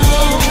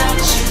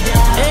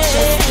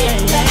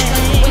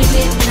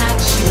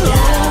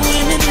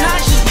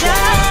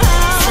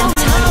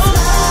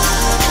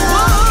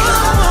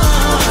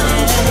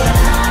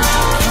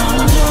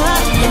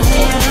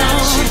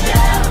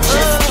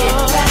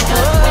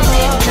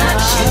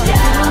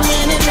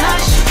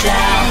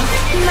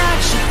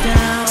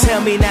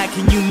 Tell me now,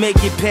 can you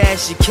make it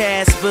past your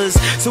Caspers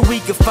so we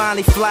could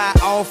finally fly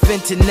off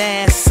into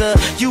NASA?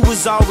 You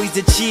was always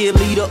the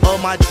cheerleader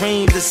of my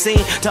dreams, the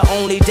scene to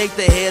only date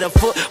the head of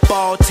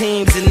football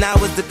teams, and I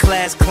was the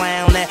class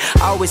clown that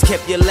always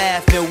kept you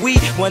laughing. We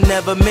were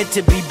never meant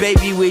to be,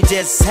 baby, we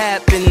just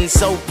happened.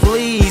 So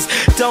please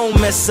don't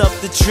mess up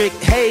the trick.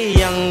 Hey,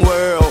 young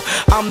world,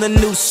 I'm the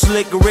new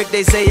slick Rick.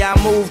 They say I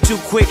move too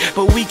quick,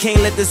 but we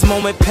can't let this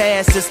moment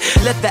pass us.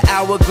 Let the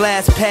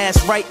hourglass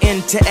pass right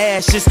into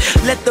ashes.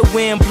 Let the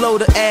wind blow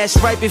the ash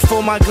right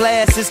before my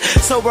glasses.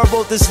 So I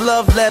wrote this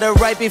love letter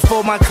right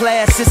before my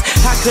classes.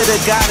 I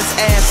could've got his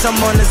ass,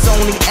 someone that's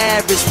only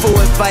average for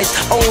advice.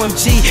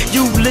 OMG,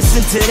 you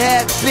listen to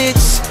that,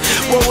 bitch.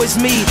 Woe is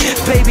me,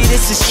 baby,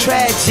 this is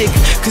tragic,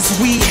 cause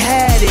we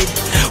had it,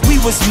 we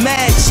was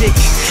magic.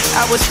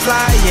 I was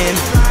flying,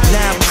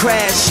 now I'm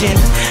crashing.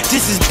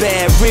 This is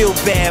bad, real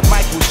bad,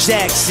 Michael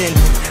Jackson.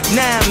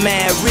 Now I'm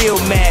mad, real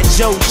mad,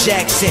 Joe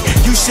Jackson.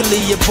 You should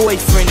leave your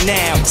boyfriend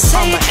now,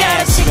 I'ma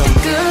ask him. The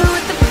good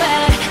with the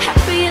bad,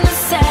 happy and the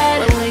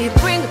sad. But will you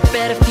bring a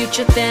better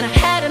future than I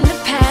had in the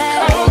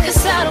past? Oh,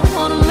 cause I don't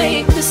wanna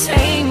make the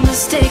same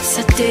mistakes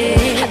I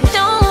did. I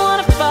don't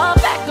wanna fall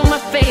back on my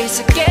face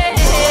again.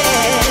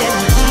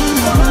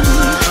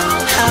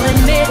 I'll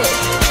admit it,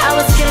 I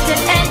was scared to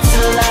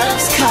answer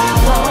love's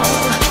call.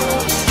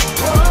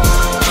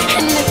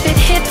 And if it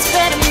hits,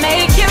 better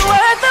make it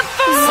worth the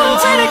fool. So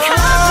when it comes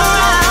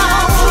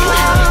around,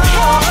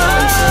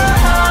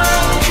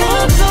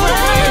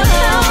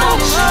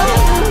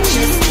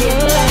 just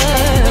give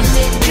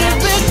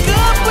it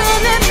good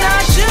when it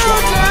knocks you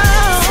down.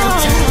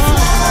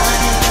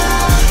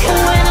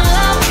 When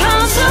love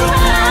comes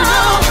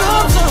around,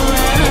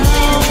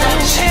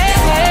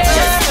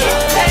 just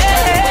get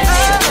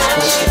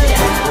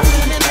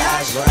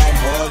Guys ride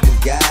hard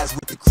with guys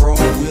with the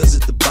chrome wheels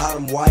at the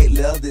bottom, white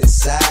leather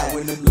inside.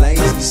 When them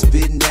lanes be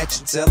spitting at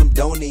you, tell them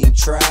don't even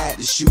try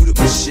to shoot at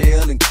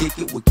Michelle and kick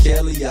it with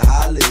Kelly or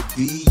holla at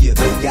B. You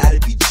gotta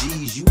be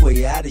G's, you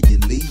way out of your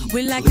league.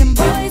 we like them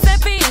boys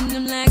that be in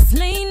them legs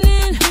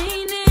leaning.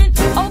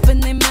 Open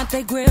them mouth,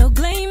 they grill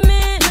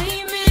gleaming.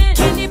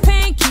 Candy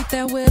paint, keep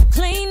that whip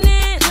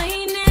cleaning.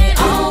 They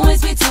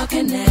always be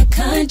talking that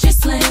country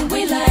slang.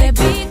 We like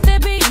beat, they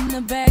be in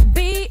the back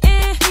beating.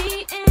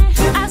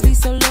 I be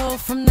so low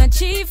from that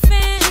chiefin'.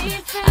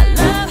 I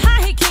love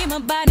how he keep my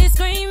body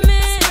screaming.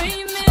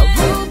 A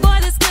rude boy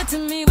that's good to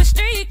me with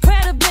street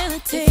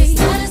credibility. If his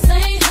status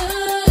ain't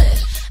hood,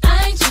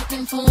 I ain't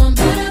checking for him.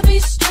 Better be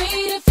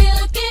street if you're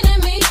looking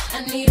at me.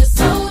 I need a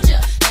soldier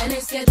that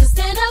ain't scared to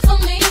stand up for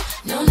me.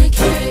 Known to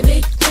carry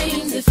big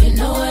things if you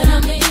know what I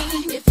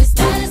mean. If his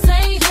status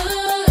ain't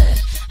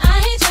hood, I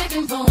ain't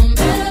checking for him.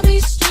 Better be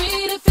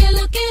street if you're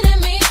looking at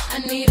me. I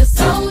need a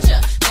soldier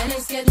that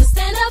ain't scared to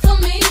stand up for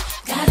me.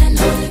 Gotta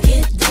know to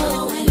get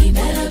dough and he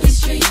better be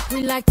street.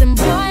 We like them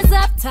boys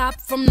up top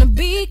from the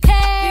BK.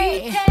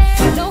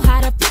 Know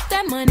how to flip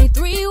that money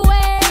three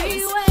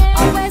ways.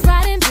 Always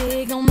riding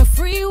big on the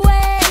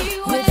freeway.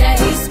 With that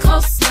East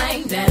Coast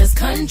slang, that is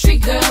country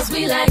girls.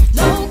 We like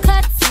low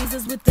cut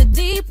Caesars with the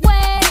deep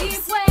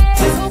waves.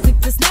 So quick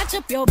to snatch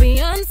up your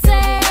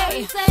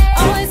Beyonce.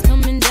 Always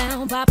coming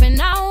down, popping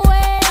our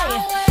way.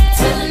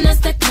 Telling us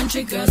that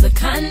country girls are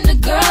kind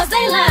of girls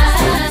they like.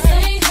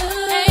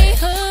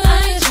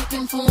 I ain't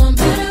checking for them.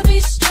 Better be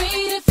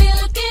street if you're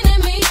looking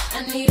at me.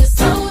 I need a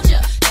soldier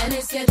that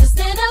ain't scared to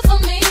stand up for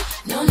me.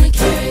 Known to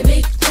carry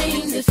big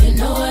things if you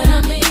know what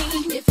I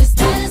mean. If his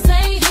status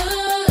ain't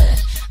hood,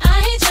 I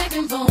ain't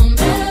checking for him.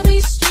 Better be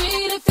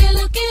street if you're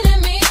looking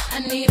at me. I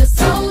need a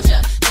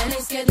soldier that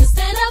ain't scared to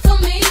stand up for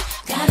me.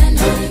 Gotta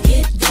know to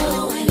get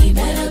dough and he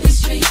better be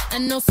street. I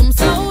know some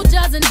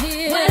soldiers in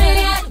here. Where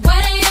they at?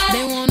 Where they at?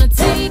 They wanna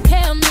take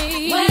care of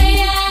me. Where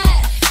they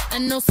at? I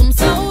know some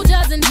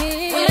soldiers in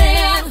here. Where they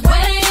at?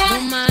 Where they at?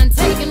 Don't mind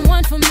taking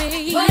one for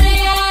me. Where they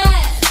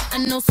at? I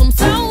know some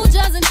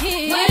soldiers in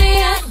here. Where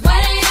they at?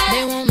 Where they at?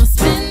 They wanna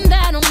spend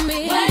that on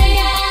me. Where they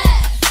at?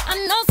 I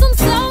know some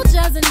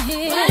soldiers in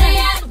here. Where they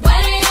at?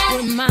 Where they at?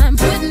 Don't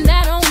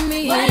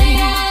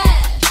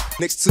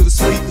Next to the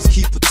speakers,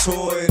 keep a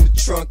toy in the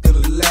trunk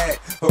of the lag.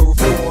 A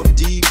reformed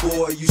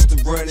D-boy used to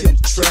run in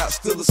the trap.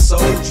 Still a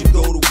soldier,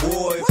 go to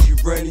war if you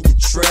run in your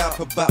trap.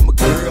 About my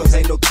girls,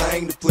 ain't no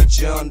thing to put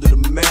you under the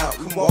mount.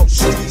 Come on, the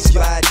streets,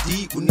 5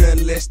 deep with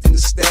nothing less than a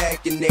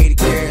stack. And 80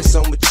 carats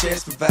on my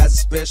chest provides a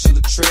special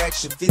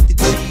attraction. 50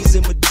 G's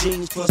in my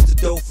jeans plus the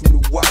dough from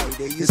the white.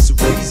 It's the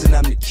reason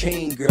I'm the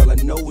king, girl, I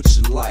know what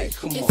you like.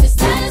 Come on. If it's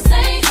status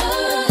ain't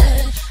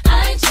hood,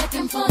 I ain't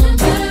checking for them.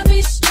 Better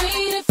be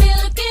street if you're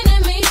looking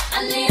at me.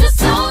 I need a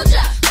soldier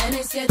and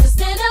ain't scared to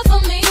stand up for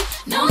me.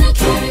 Known to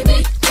carry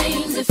big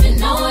things if you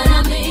know what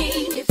I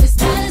mean. If it's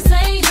status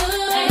ain't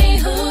hood,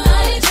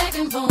 I ain't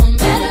checking for them.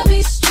 Better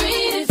be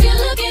street if you're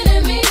looking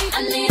at me.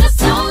 I need a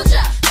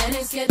soldier and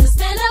ain't scared to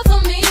stand up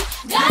for me.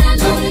 Gotta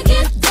know to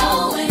get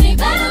dough and he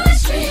better be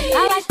street.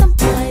 I like them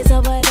boys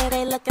over there,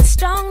 they looking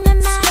strong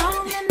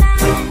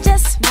tonight.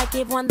 Just might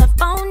give one the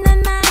phone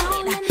tonight.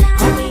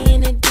 Homie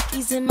in the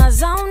dickies in my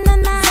zone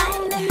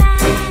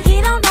tonight.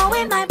 He don't know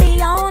it might be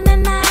on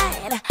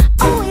tonight.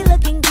 Oh, he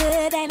looking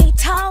good and he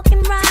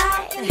talking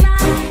right.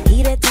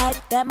 He the type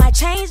that might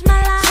change my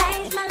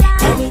life.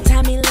 Every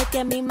time he look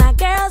at me, my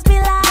girls be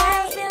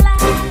like,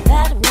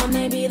 that one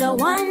may be the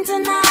one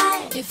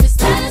tonight. If it's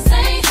status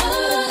ain't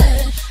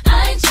hood,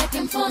 I ain't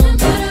checking for them.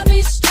 Better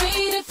be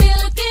street if you're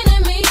looking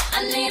at me.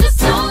 I need a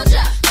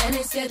soldier and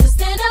ain't scared to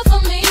stand up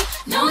for me.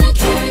 Known to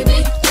carry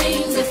big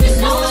things if you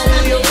know what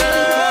I mean.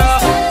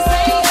 Status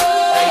ain't hood.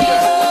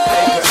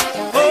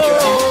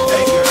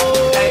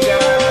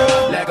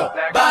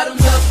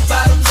 Bottoms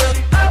up,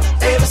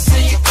 ever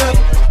see you cup?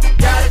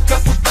 Got a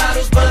couple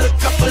bottles, but a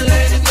couple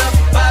ain't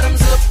enough.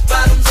 Bottoms up,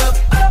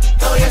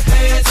 throw your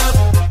hands up.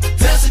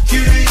 Tell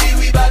security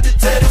we about to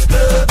tear this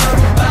club up.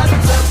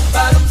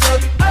 Bottoms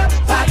up,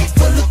 pocket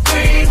full of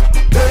green.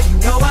 Girl, you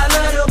know I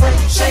love the way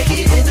you shake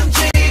it in them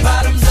jeans.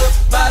 Bottoms up,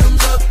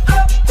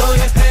 throw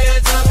your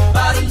hands up.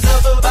 Bottoms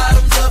up,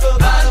 bottoms up.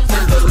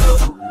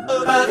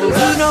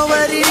 You know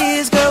what it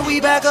is, girl, we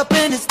back up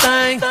in this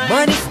thing.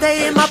 Money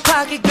stay in my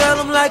pocket, girl,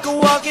 I'm like a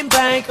walking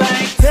bank.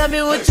 Tell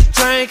me what you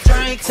drink,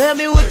 tell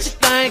me what you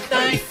think.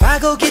 If I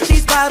go get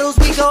these bottles,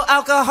 we go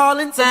alcohol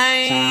and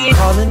tank.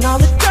 Calling all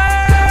the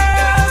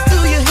girls, do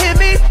you hear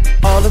me?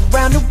 All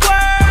around the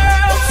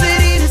world,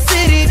 city to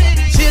city.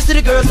 Cheers to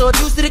the girls, or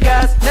deuce to the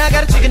guys. Now I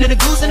got a chicken and a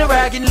goose and a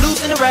rag, getting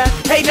loose in the rag.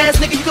 Hey, ass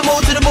nigga, you can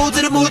move to the move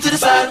to the move to the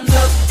side.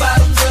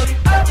 Bottoms up,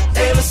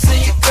 ever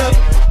see you cup?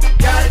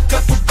 Got a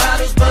couple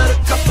bottles, but a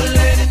couple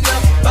ain't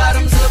enough.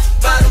 Bottoms up,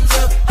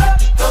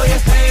 throw your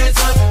hands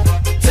up.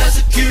 Tell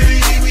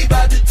security we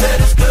about to tear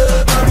this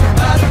club up.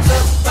 Bottoms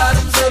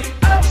up,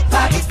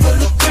 pocket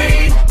full of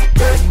green.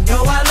 Girl, you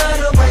know I love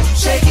the way you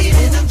shake it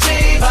in them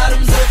jeans.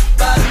 Bottoms up,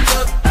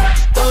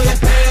 throw your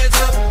hands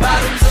up.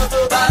 Bottoms up,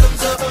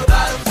 bottoms up.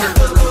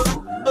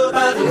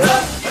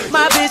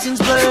 My vision's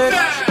blurred,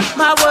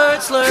 my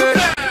words slurred.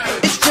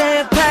 It's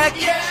jam-packed,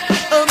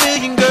 a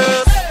million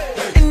girls,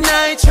 and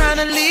I ain't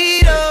tryna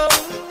lead up.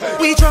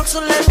 We drunk, so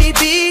let me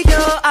be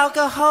your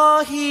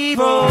alcohol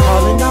hero.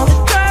 Calling all the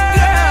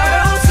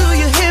girls, do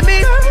you hear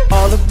me?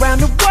 All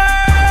around the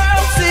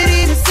world,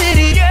 city to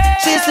city.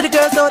 Cheers to the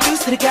girls, or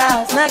deuce to the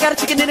guys. Now I got a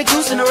chicken and a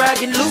goose and a rag,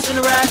 getting loose in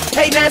the rag.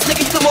 Hey, nice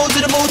nigga, you can move to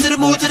the move to the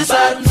move to the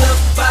side.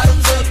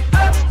 Bottoms up,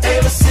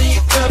 ever see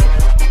you cup?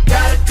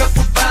 Got a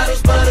couple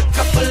bottles, but a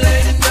couple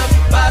ain't enough.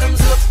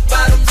 Bottoms up,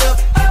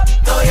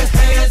 throw your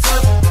hands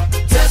up.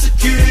 Tell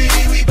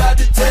security we about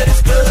to tear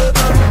this club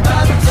up.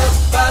 Bottoms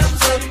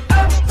up,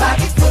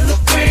 pocket full of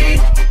green.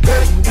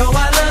 Girl, you know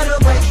I love the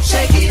way you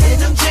shake it in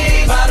them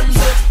jeans. Bottoms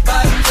up,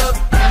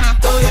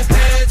 throw your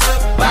hands up.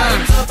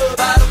 Bottoms up.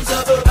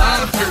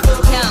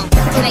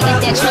 Can I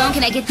get that Tron?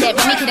 Can I get that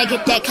Remy? Can I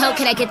get that Coke?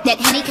 Can I get that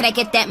Henny? Can I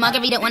get that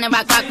Margarita? Wanna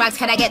rock rocks?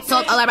 Can I get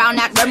salt all around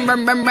that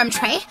rum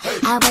tray?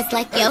 I was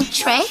like, yo,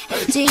 Trey,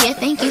 do you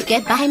think you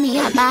could buy me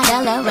a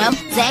bottle of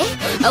rosé?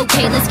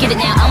 Okay, let's get it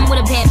now. I'm with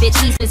a bad bitch,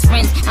 he's his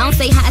friends. I don't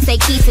say hi, I say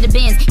keys to the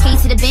Benz.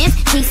 Keys to the Benz,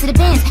 keys to the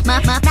Benz.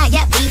 Muff,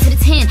 yeah, B to the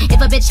 10. If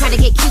a bitch try to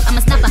get cute, I'm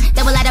a snuffer.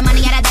 Double lot of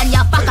money out of then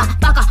y'all fucker.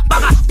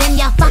 Then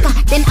y'all fucker.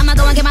 Then I'ma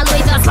go and get my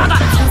Louis Vuitton fucker.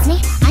 Excuse me,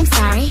 I'm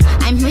sorry,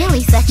 I'm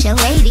really such a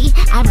lady.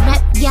 I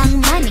rep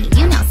Young Money,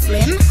 you know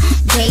Slim,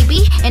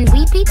 baby. And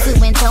we be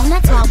doing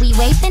donuts while we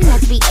raping,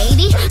 must be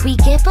 80. We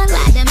give a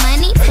lot of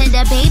money to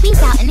the babies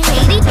out in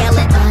Haiti.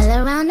 Yelling all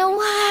around the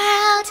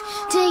world,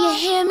 do you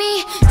hear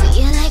me? Do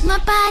you like my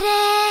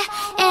body?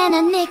 And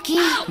a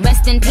Nikki.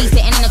 Rest in peace to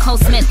Anna Nicole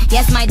Smith.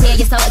 Yes, my dear,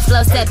 you're so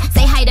explosive.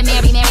 Say hi to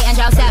Mary, and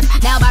Joseph.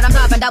 Now bottoms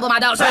up and double my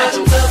dose.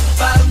 Bottoms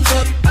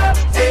up,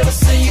 ever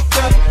see you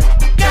cup?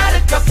 Got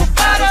a couple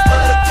bottles,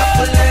 but a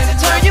couple ain't.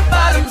 Turn your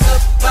bottoms up,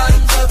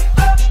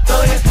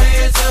 throw your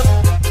hands up.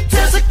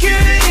 Tell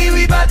security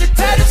we about to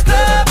tear this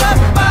club up.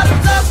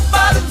 Bottoms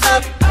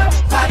up,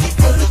 pocket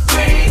full of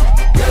green.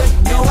 Girl,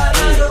 you know I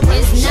love the way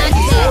you shake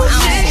it.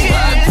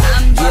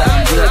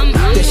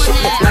 This shit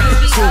look like a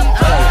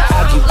 2K.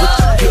 I'll get what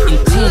you get in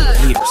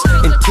 10 years,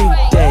 in 2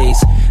 days.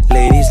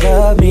 Ladies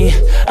love me,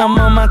 I'm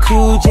on my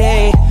cool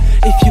J.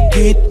 If you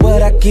get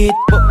what I get,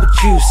 what would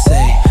you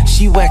say?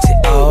 She wax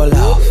it all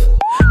off,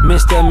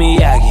 Mr.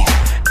 Miyagi.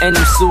 and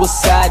them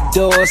suicide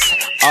doors.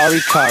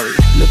 Ari Kari,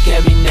 look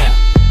at me now.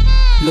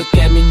 Look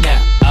at me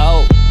now.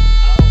 Oh,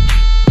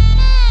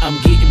 I'm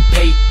getting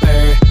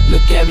paper.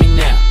 Look at me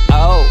now.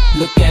 Oh,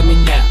 look at me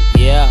now.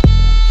 Yeah.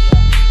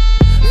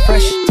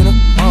 Fresh to the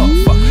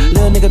motherfucker.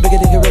 Little nigga bigger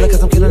than gorilla,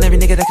 cause I'm killing every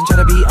nigga that can try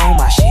to be on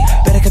my shit.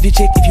 Better cuff your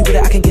chick if you with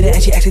it, I can get it.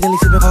 And she accidentally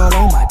slip and fall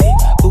on my dick.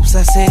 Oops,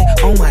 I said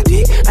on my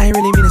dick. I ain't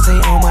really mean to say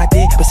on my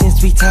dick, but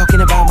since we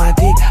talking about my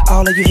dick,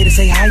 all of you here to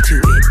say hi to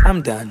it.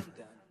 I'm done.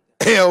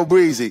 Hell,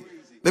 Breezy,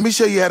 let me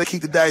show you how to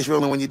keep the dice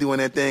rolling when you're doing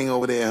that thing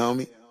over there,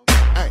 homie.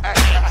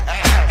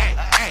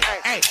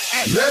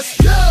 Let's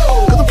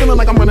go! Cause I'm feeling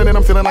like I'm running and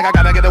I'm feeling like I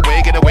gotta get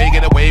away.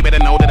 Better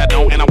know that I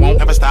don't and I won't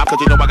ever stop. Cause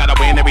you know I gotta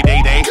win every day.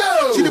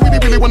 Go! She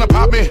really wanna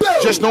pop me.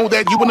 Go! Just know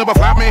that you will never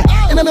flop me.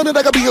 And I know that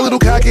I could be a little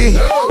cocky.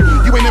 Go!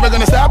 You ain't never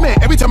gonna stop me.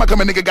 Every time I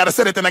come a nigga gotta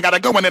set it, then I gotta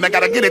go and then I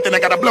gotta get it, then I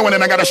gotta blow and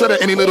then I gotta shut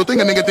it. Any little thing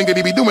a nigga think that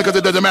he be doing, cause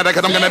it doesn't matter,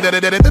 cause I'm gonna dead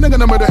it. Then I'm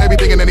gonna murder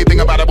everything and anything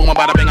about it. Boom,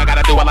 about a bing. I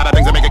gotta do a lot of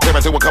things to make it clear to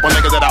a couple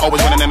niggas that I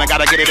always win and then I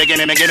gotta get it again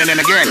and again and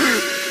again.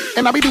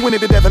 And I be doing it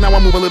to death and now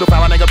I move a little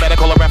foul. A nigga better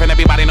call a rap and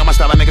everybody know my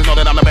style. And niggas know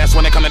that I'm the best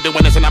when it come to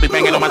doing this. And I be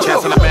banging on my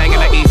chest and I bang in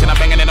the east and I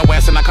banging in the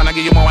west. And I kinda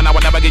give you more and I will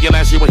never give you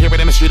less. You will hear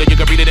it in the street or you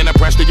can read it in the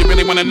press. Do you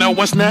really wanna know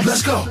what's next?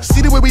 Let's go. See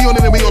the way we on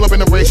it and we all up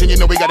in the race. And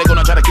you know we gotta go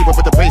and try to keep up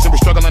with the pace. And we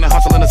struggling and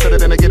hustling and set it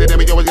and to get it. And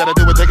we always gotta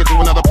do it, take it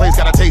to another place.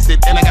 Gotta taste it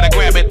and I gotta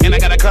grab it. And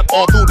I gotta cut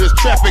all through this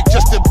traffic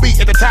just to be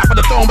at the top of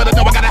the throne. But I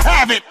know I gotta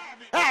have it.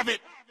 Have it.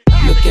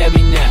 Look at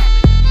me now.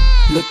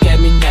 Look at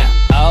me now.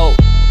 Oh,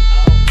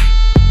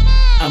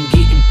 I'm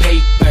getting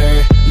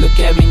paper. Look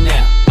at me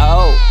now.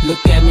 Oh,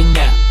 look at me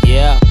now.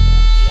 Yeah.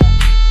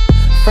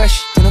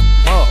 Fresh to the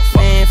motherfucker.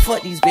 Man,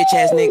 fuck these bitch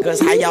ass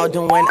niggas. How y'all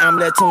doing? I'm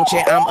Lil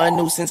Tunche. I'm a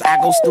nuisance. I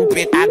go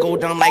stupid. I go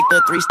dumb like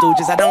the Three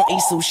Stooges. I don't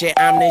eat sushi.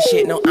 I'm the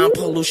shit. No, I'm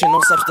pollution. No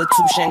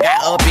substitution.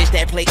 Got a bitch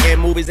that play in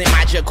movies in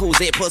my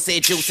jacuzzi. Pussy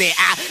juicy.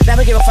 I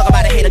never give a fuck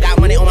about a hater. Got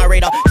money on my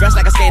radar. Dressed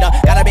like a skater.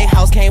 Got a big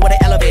house. Came with an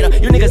elevator.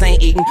 You niggas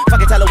ain't eating.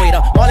 Fucking tell a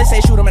waiter. Molly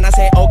say shoot him and I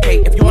say okay.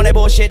 If you want that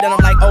bullshit, then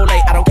I'm like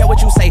Olay. I don't care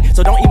what you say.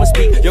 So don't even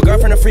speak. Your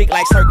girlfriend a freak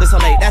like Cirque du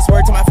Soleil. That's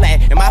word to my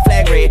flag. And my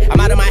flag red. I'm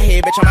out of my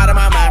head, bitch. I'm out of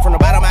my mind. From the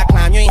bottom I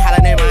climb. You ain't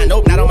hollering in mine.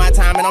 Nope, not on my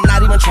time. And I'm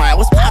not even trying.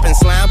 What's poppin',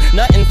 slime?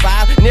 Nothing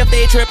 5. And if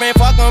they trippin',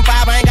 fuck them 5.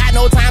 I ain't got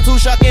no time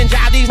to shuck and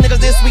jive. These niggas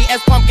this sweet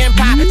as pumpkin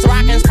pie. So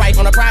rockin' Sprite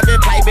on a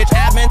private flight, bitch.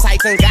 I've been tight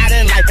since God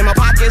in life. And my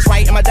pockets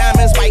right, and my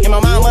diamonds white, and my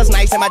mama's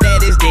nice, and my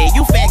dad is dead.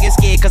 You faggot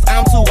scared, cause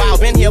I'm too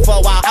wild. Been here for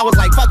a while. I was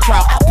like, fuck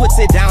trial. I puts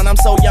it down. I'm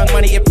so young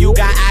money. If you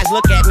got eyes,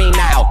 look at me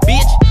now,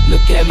 bitch.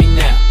 Look at me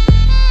now.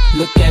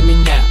 Look at me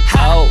now.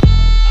 Oh,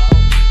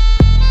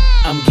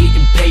 I'm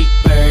getting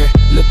paper.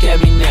 Look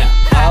at me now.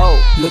 Oh,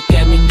 look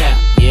at me now.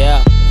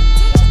 Yeah.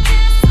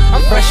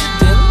 I'm fresh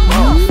to the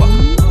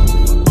motherfucker.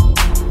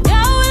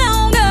 Go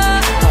longer.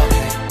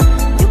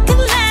 You can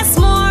last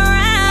more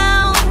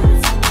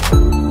rounds.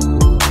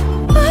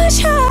 Push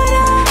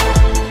harder.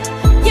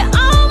 You're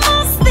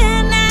almost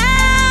there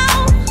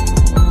now.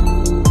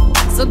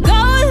 So go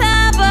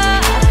lover.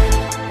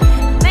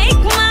 Make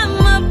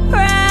mama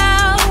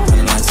proud.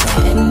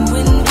 And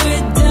when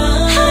we're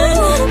done, I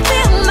wanna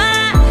feel my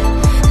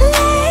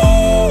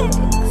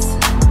legs.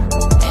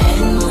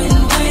 And when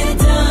we're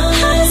done,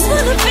 I just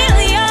wanna feel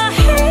your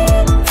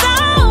hands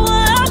all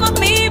over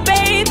me,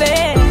 baby.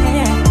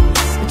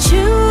 But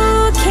you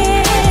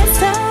can't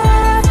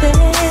stop it.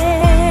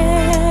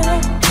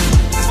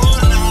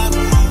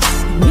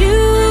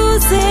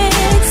 Music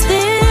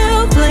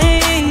still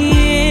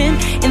playing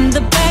in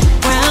the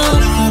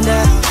background,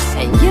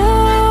 and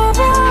you're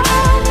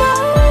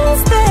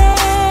almost there.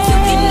 You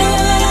can know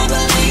that I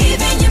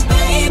believe in you,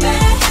 baby.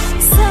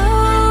 So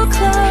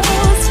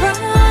close from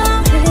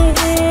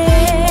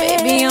here.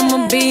 Baby, I'ma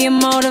be your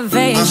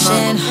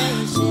motivation.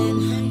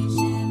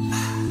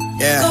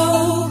 Yeah. Go,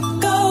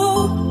 go,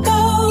 go,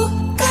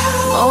 go.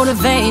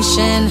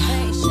 Motivation.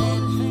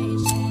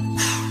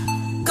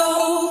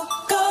 Go,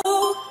 go,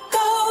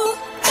 go,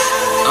 go.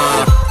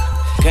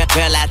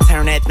 Girl, I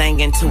turn that thing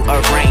into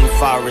a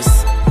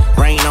rainforest.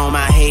 Rain on my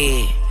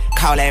head,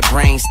 call that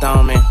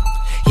brainstorming.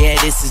 Yeah,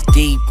 this is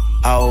deep,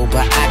 oh,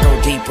 but I go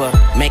deeper.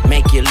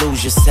 Make you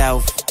lose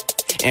yourself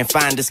and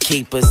find us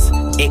keepers.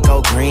 It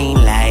go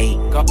green light,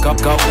 go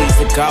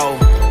easy go.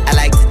 I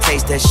like to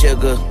taste that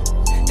sugar,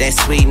 that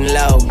sweet and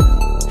low.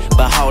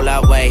 But hold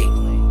up, wait,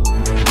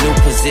 new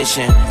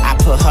position. I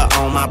put her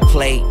on my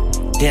plate,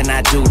 then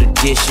I do the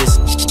dishes.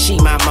 She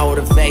my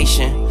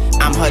motivation,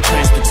 I'm her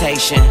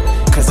transportation.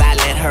 Cause I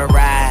let her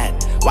ride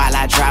while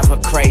I drive her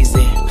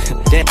crazy.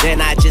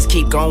 Then I just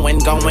keep going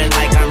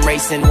like I'm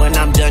racing. When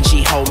I'm done,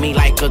 she hold me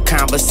like a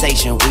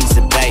conversation. We's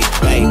a babe.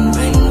 When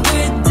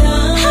we're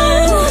done,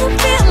 I wanna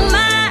feel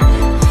my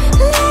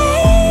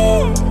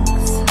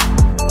legs.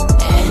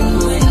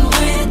 And when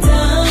we're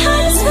done,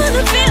 I just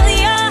wanna feel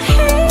your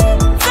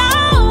hands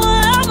all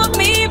over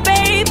me,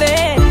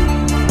 baby.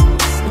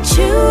 But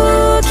you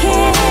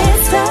can't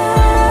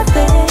stop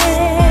it.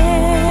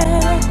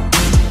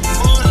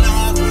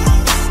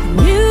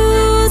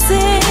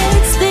 Music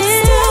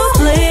still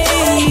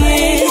playing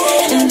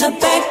in the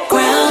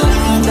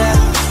background,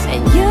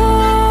 and you're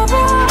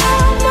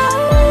almost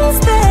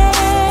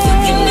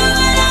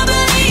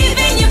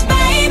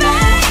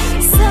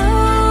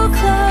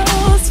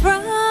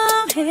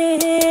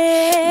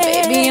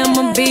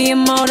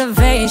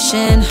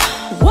ocean.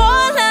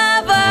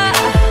 Whatever,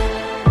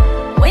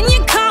 when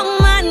you call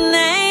my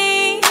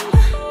name,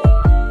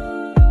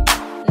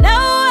 no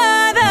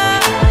other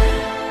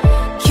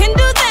can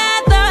do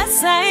that the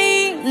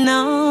same.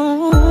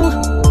 No,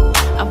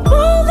 I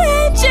won't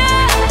let you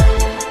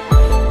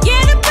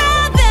get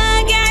about the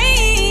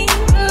game.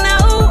 No,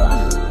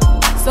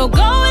 so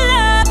go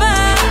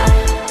lover,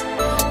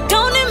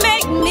 gonna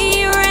make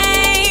me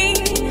rain.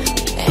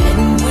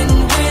 And when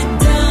we're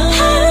done,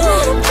 I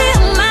wanna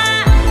feel my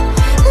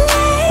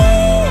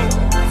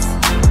legs.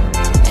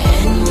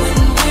 And when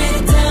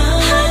we're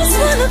done, I just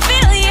wanna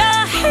feel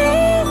your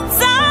hands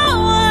all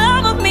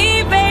over me,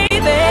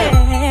 baby.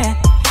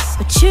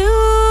 But you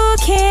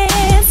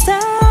can't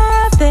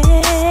stop there.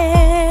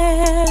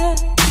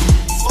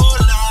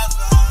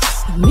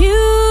 The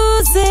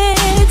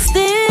music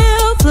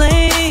still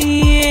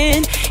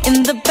playing in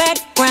the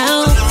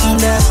background,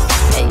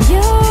 and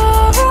you're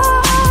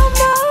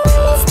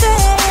almost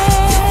there.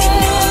 You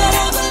know that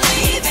I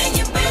believe in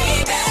you,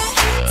 baby.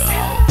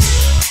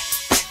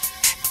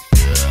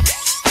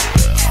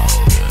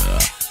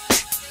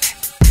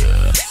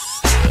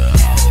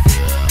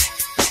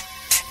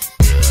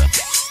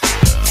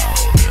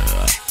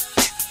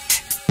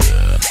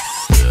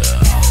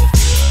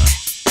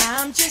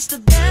 I'm just a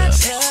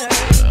dancer.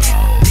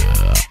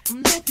 I'm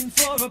looking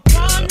for a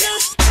partner,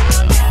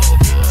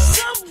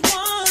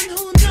 someone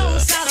who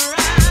knows how to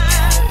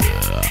ride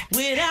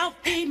without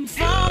even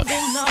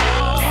falling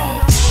off.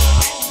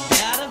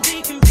 Gotta be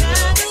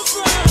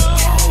compatible,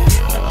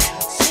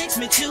 takes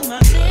me to my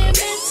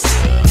limits.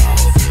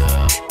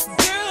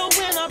 Girl,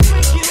 when I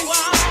break you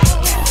off,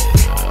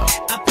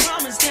 I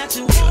promise that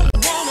you won't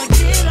wanna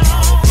get off.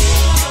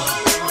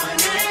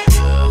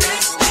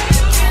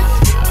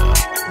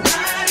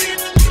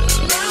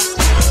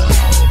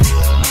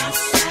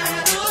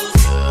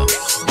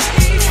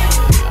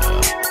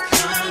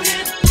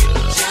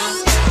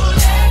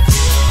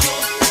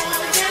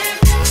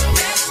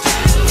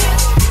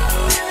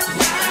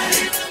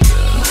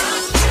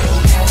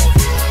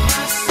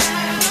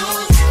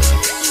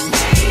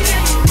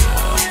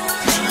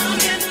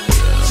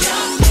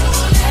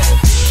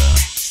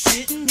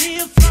 Sitting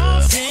here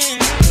frozen,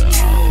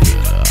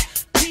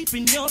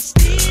 keeping your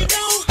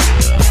stilo.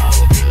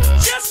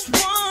 Just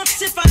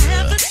once, if I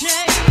have the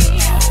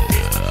chance,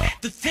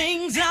 the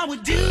things I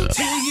would do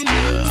to you.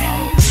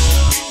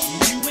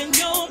 You and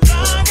your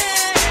body,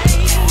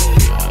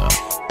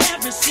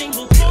 every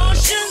single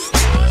portion,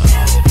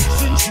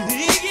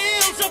 sensually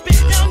yields up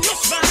and down your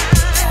spine.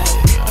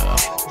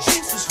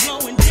 Juices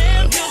flowing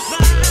down your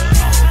spine.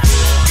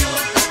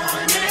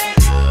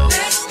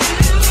 Let's do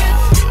it.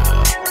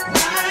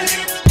 Ride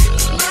it.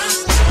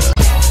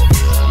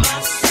 My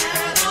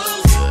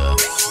saddle's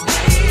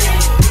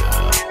waiting.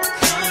 Come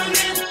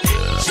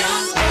and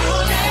jump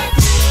on it.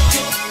 Let's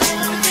do it. Ride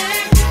it.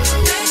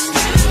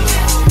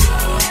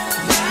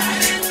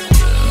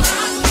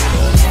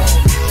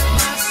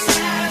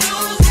 My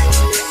saddle's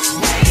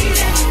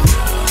waiting.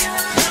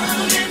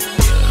 Come and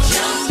jump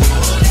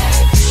on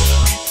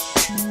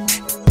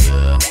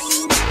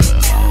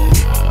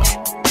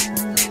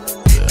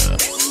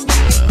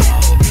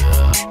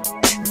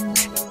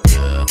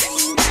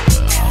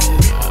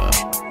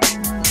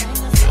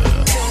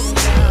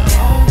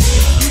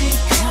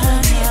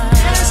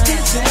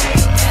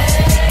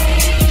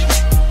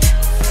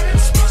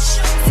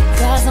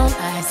Cigars on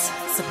ice,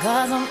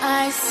 cigars on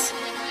ice.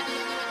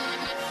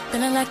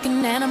 Feeling like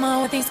an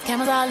animal with these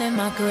cameras all in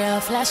my grill.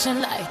 Flashing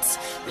lights,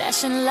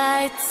 flashing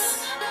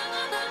lights.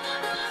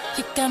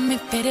 You got me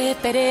pity,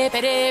 pity,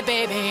 pity,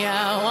 baby. I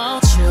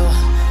want you,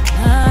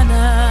 nah,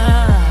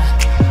 nah.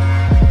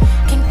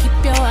 Can't keep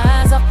your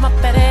eyes off my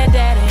petty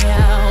daddy. I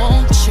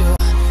want you,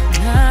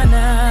 nah,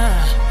 nah.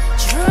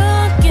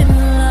 Drunk in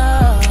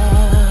love,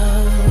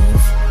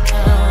 I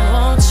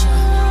want you.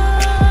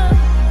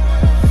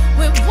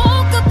 We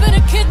woke up in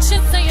the kitchen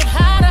saying,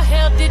 how the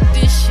hell did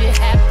this shit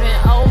happen?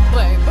 Oh,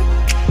 baby.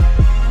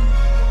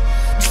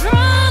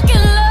 Drunk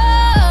in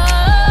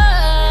love,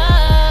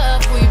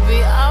 we be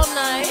all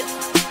night.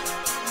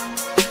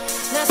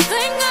 Last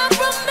thing I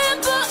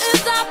remember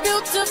is our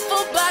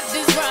beautiful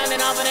bodies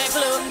grinding off of that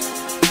club.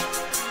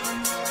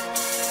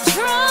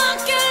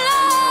 Drunk in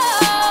love,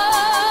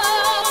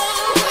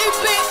 we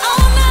be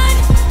all night.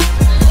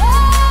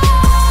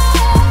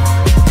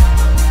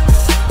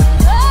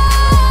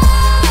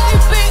 We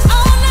be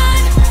all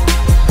night.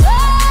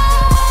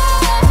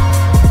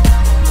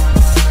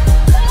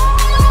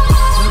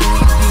 We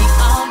be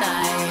all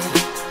night,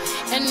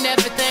 and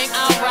everything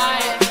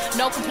alright.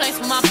 No complaints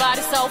with my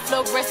body, so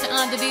fluorescent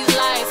under these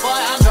lights. Boy,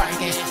 I'm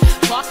drinking,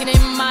 walking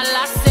in my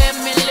life,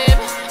 7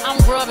 living. I'm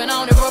rubbing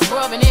on it,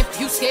 rubbing. If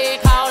you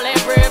scared, call that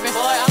ribbon.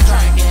 Boy, I'm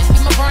drinking,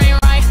 keep my brain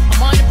right.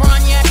 I'm on the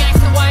run, yeah,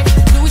 gangsta white.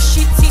 Louis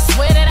sheets, he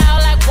sweat it out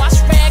like wash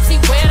rags. He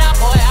wet out,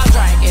 boy, I'm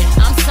drinking,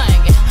 I'm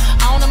singing.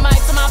 On the mic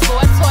to my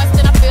voice twice,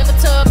 then I fill the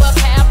tub up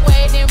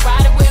halfway, then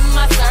ride it with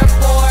my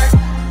surfboard.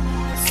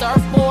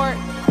 Surfboard,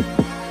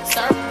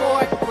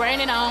 surfboard,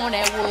 graining on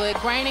that wood,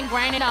 graining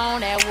on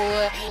that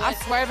wood. I'm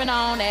swerving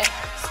on that.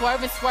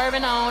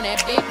 Swerving on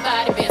that big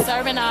body, been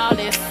serving all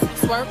this.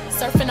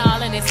 Surfing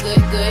all and it's good.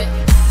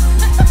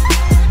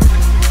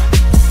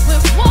 We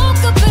woke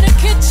up in the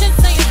kitchen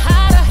saying,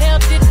 how the hell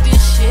did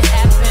this shit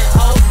happen?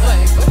 Oh,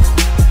 baby.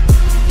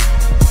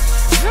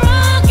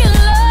 Drunk in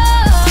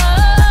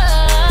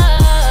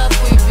love,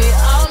 we be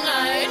all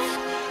night.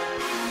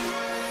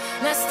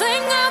 Last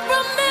thing I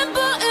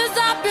remember is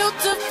our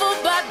beautiful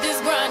bodies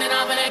grinding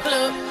off in that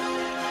club.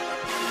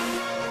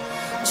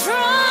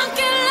 Drunk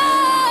in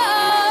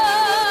love,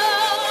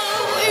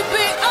 we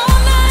be all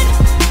night.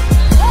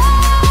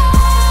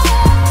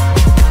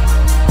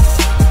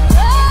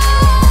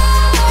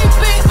 We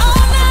be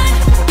all night.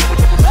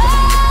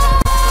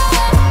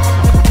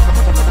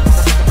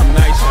 I'm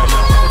nice right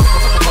now.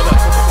 Hold up.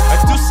 I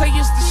do say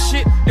it's the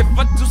shit. If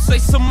I do say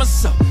so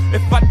myself.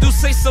 If I do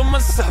say so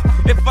myself.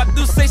 If I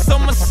do say so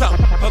myself.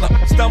 Hold up.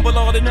 Stumble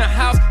all in the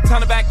house.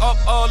 Time to back up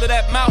all of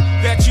that mouth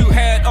that you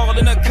had all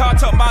in the car.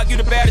 Talking about you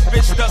the baddest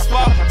bitch thus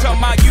far. Talking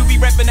about you be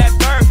reppin' that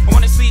bird. I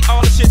wanna see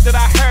all the shit that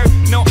I heard.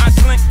 No, I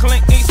slink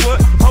Clint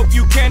Eastwood. Hope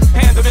you can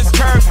handle this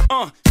curve.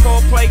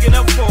 Cold plague in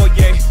the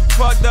foyer.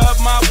 Fucked up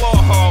my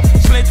Warhol.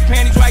 Slint your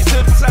panties right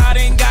to the side.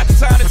 Ain't got the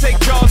time to take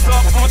jaws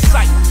off on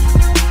sight.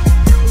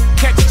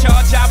 Catch a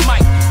charge, I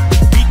might.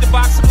 Beat the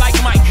box up like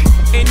Mike.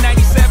 In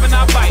 97,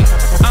 I bite.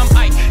 I'm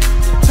Ike.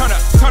 Turn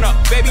up,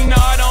 baby, no,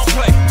 I don't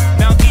play.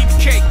 Now eat the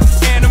cake,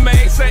 anime.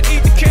 Said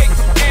eat the cake,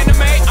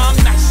 anime. I'm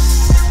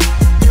nice.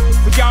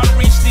 For y'all to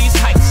reach these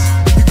heights,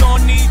 you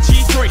gon' need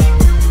G3.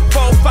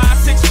 4, 5,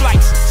 6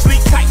 flights,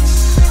 sleep tight.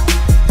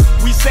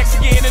 We sex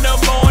again in the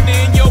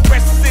morning. Your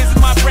breakfast is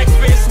my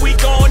breakfast. We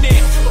gon'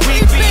 in.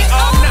 We be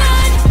all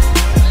night.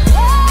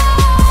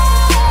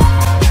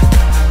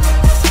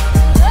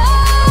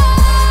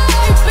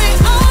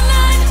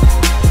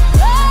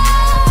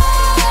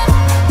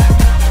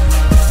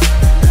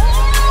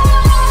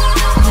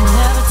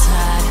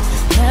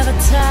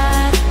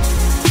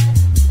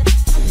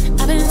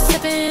 I've been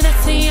sipping,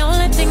 that's the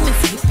only thing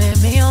that's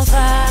keeping me on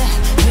fire.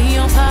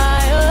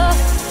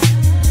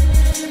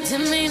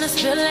 Didn't mean to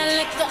spill that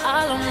liquor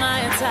all on my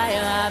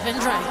attire. I've been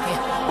drinking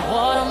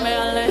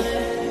watermelon.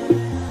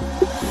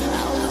 I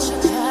want you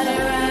daddy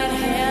right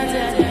here,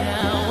 daddy. I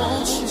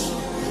want you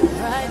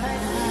right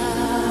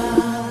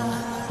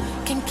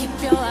now. Can't keep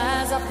your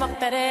eyes off my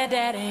fatty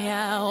daddy.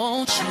 I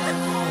want you.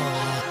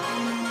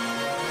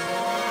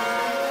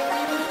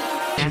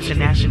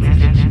 International.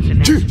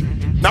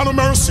 Now no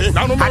mercy,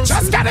 now no mercy. I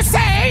just gotta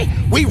say,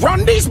 we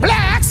run these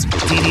blacks.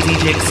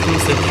 DJ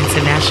exclusive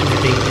international,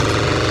 baby.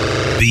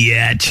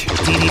 Bitch.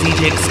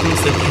 DJ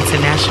exclusive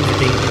international,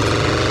 baby.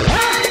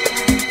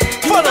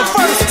 For the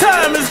first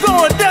time, it's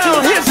going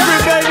down history,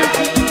 baby.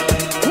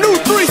 New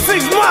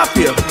 3-6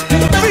 Mafia,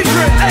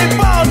 featuring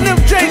 8-Ball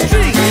and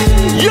MJG,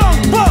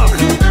 Young Buck.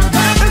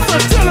 It's a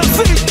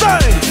Tennessee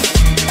thing.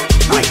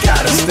 We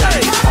gotta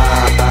stay.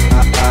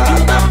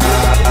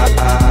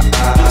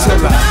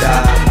 Till I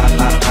die.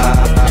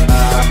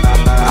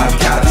 I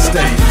gotta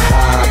stay.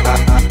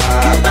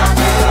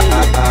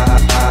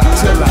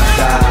 Till I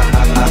die.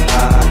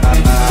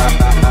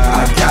 I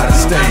gotta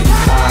stay.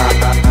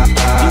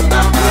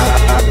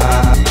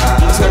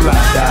 Till I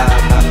die.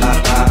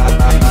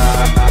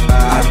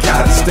 I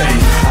gotta stay.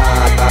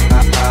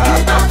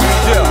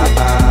 Yeah.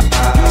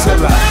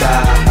 Till I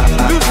die.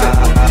 Listen.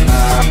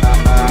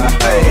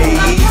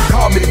 Hey,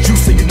 call me the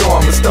juice and you know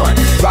I'm a stunt.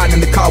 Riding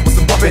in the car with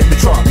some bump in the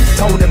trunk.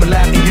 Tone in my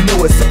lap and you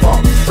know it's a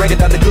pump. Break it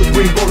down the good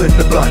green roll in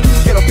the blunt.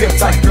 Get up here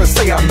tight, girl,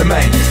 say I'm the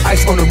man.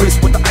 Ice on the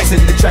wrist with the ice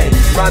in the chain.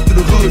 Ride through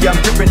the hood, yeah, I'm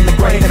dripping the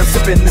grain. And I'm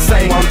sipping the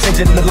same while I'm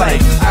changing the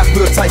lane. I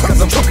feel tight cause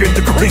I'm choking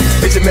the green.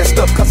 Bitch, you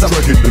messed up cause I'm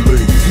drinking the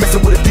lean.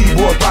 Messing with a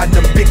D-boy, riding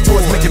them big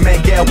toys. Make your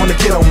man gal wanna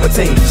get on my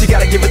team. She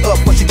gotta give it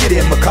up when she get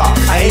in my car.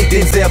 I ain't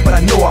Denzel, but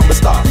I know I'm a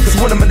star. Cause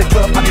when I'm in the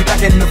club, I be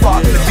back in the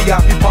bar. In the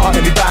VIP bar,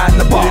 and be buying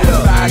the bar.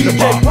 DJ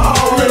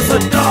Paul is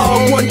a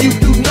dog, one you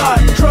do not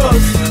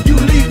trust. You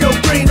leave your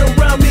green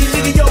around me,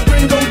 nigga, your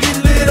green gon' get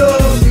lit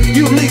up.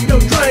 You leave your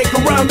drink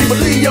around me, but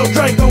leave your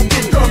drink gon'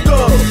 get drunk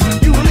up.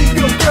 You leave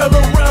your girl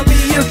around me,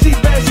 if she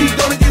bad, she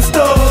gonna get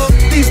stuck.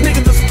 These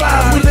niggas are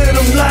spies, we let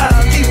them lie.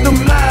 Keep them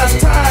lies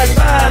tied,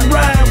 fine,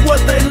 ride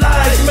what they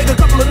like. Make a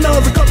couple of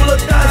nuns, a couple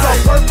of dimes. All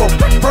purple,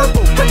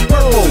 purple,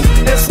 purple.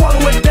 And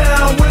swallow it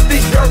down with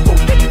the purple,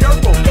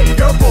 purple,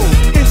 purple.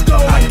 It's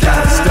going I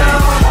gotta down. Stay.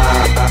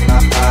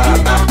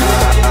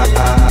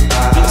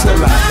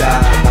 Till I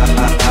die.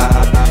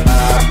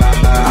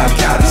 I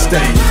gotta stay.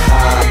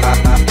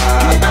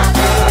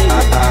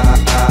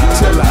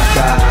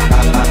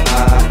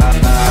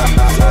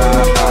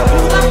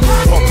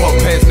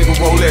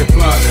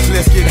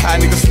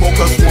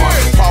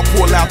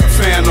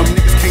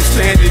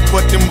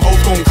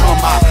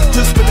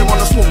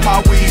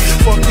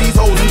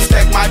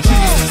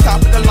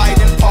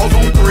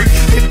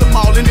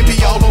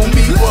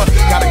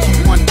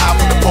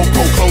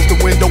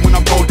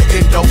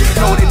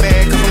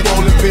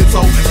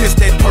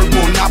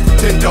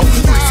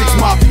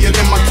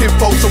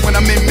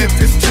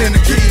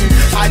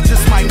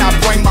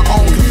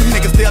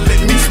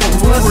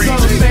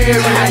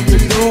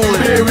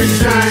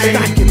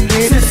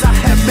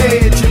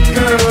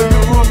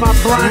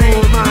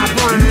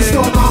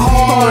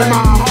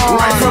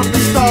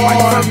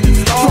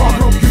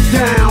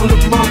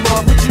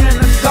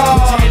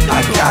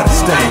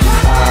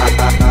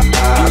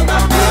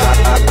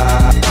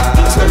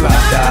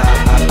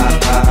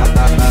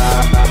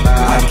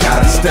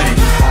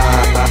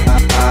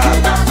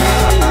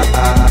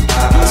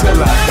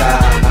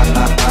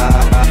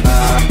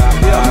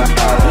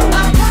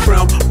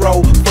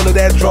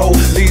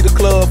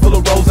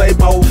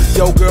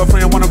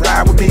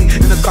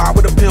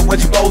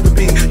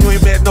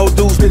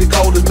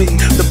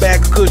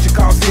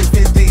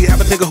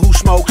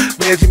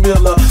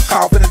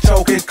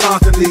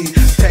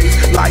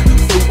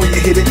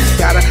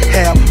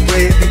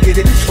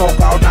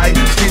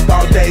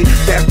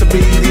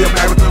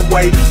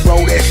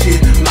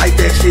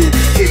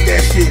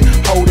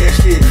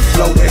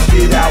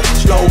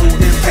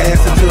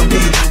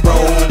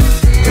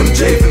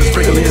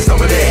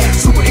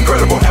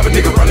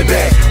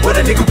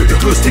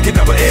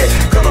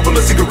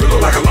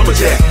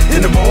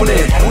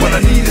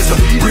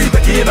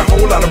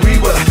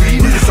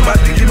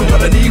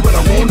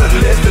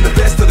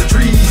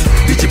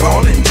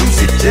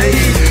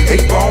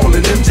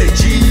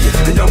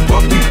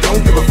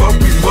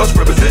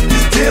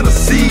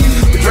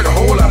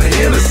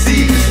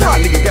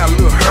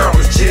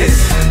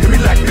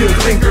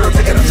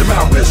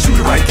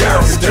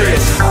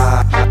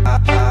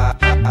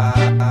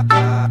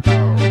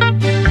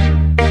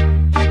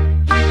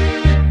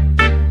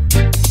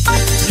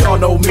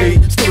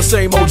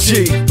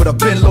 G, but I've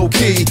been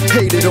low-key,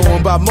 hated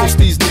on by most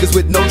these niggas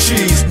with no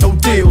cheese, no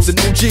deals and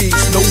no G's,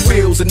 no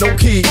wheels and no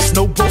keys,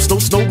 no boats, no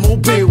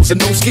snowmobiles and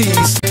no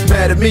skis.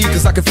 Mad at me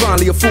cause I can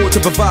finally afford to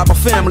provide my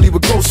family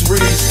with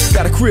groceries.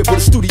 Got a crib with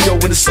a studio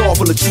and it's all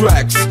full of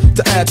tracks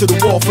to add to the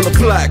wall full of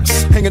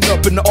plaques, hanging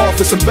up in the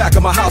office and back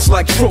of my house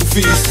like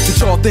trophies.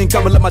 Did y'all think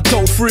I'ma let my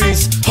dough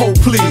freeze?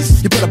 Hold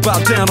please, you better bow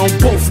down on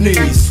both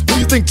knees. Who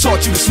you think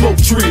taught you to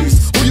smoke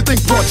trees? Who you think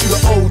brought you to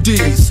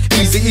ODs,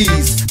 Easy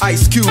E's,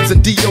 Ice Cubes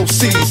and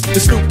DOC's, the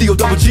Snoop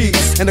D-O-double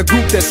G's, and a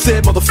group that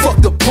said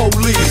motherfuck the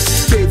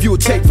police. Gave you a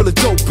tape full of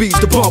dope beats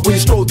to bump when you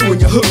stroll through in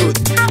your hood,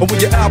 or when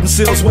your album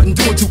sales wasn't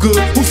doing too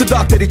good. Who's the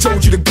doc that they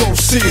told you to go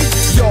see?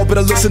 Y'all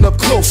better listen up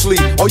closely.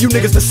 All you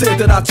niggas that said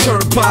that I turn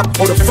pop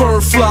or the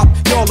firm flop,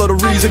 y'all are the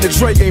reason that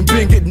Dre ain't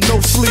been getting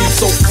no sleep.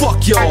 So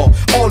fuck y'all,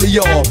 all of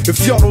y'all. If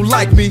y'all don't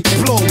like me,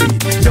 blow me.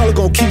 Y'all are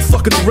gonna keep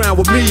fucking around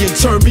with me and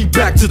turn me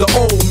back to the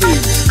old me.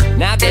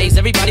 Nowadays,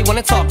 everybody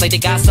wanna talk like they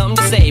got something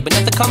to say, but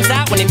nothing comes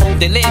out when they move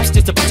their lips.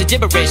 Just a bunch of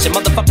gibberish, and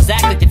motherfuckers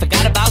act like they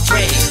forgot about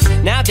Dre.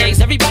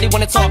 Nowadays, everybody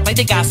wanna talk like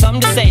they got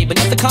something to say, but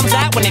nothing comes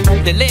out when they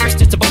move their lips.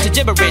 Just a bunch of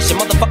gibberish, and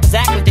motherfuckers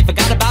act like they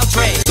forgot about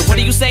Dre. So what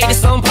do you say to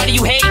somebody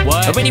you hate?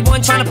 What? Or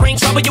anyone trying to bring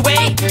trouble your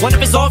way? One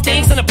of his off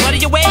things in the blood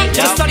of your way?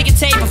 Just study your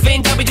tape of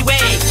NWA.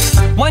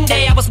 One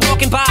day I was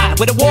walking by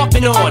with a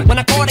Walkman on, when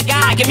I caught a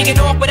guy, give me an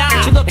awkward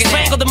eye. She looked and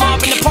strangled him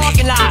off in the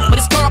parking lot, but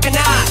it's dark or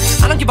not,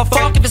 I don't give a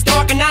fuck if it's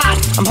dark or not.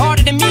 I'm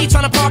harder than me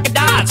trying to park a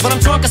Dodge, but I'm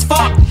drunk as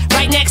fuck,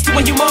 right next to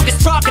a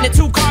humongous truck in a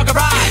 2-car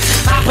garage.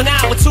 Hopping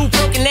out with 2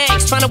 broken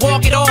legs, trying to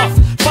walk it off.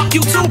 Fuck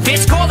you too,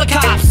 bitch, call the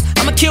cops.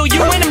 I'ma kill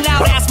you and them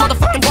loud ass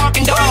motherfucking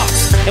barking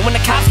dogs. And when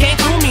the cops came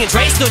through, me and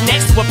Dre stood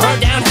next to a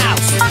burned down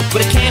house,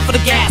 with a can full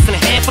of gas and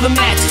a handful of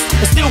matches,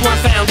 and still one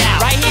found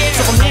out. Right here,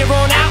 so from here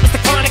on out, it's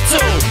the chronic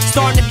tune.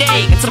 Starting the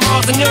day, and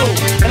tomorrow's a new.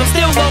 And I'm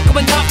still local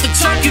enough to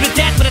choke you to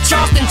death with a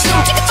Charleston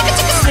chew.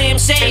 Slim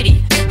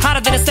Shady,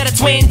 hotter than a set of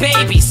twin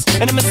babies.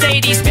 And a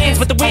Mercedes Benz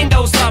with the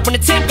windows up when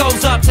the temp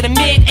goes up to the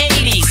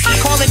mid-80s.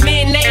 Call it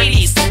men,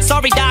 ladies.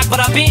 Sorry, Doc, but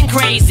I've been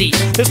crazy.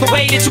 There's no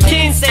way that you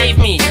can save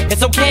me.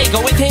 It's okay,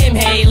 go with him,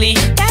 Haley.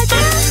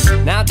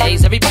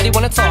 Nowadays, everybody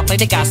wanna talk like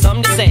they got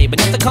something to say, but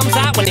nothing comes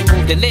out when they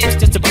move their lips.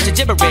 Just a bunch of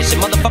gibberish,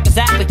 and motherfuckers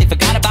act like they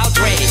forgot about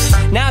Dre.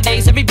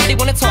 Nowadays, everybody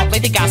wanna talk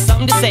like they got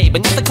something to say,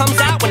 but nothing comes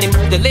out when they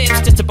move their lips.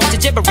 Just a bunch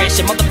of gibberish,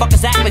 and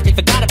motherfuckers act like they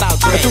forgot about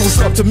Dre. If it was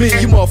up to me,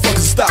 you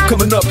motherfuckers stop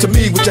coming up to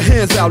me with your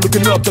hands out,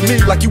 looking up to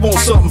me like you want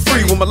something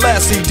free. When my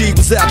last CD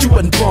was out, you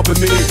wasn't bumping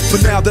me,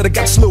 but now that I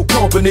got slow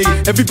company,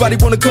 everybody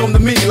wanna come to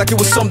me like it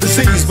was some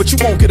disease, but you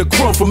won't get a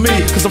crumb from me,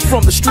 cause I'm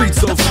from the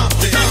streets of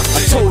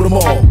I told them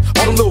all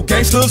them little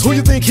gangsters, who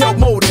you think helped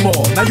mold them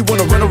all? Now you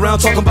wanna run around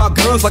talking about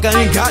guns like I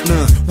ain't got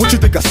none. What you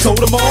think I sold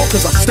them all?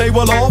 Cause I stay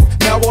well off.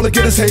 Now all I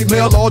get is hate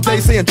mail all day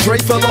saying Dre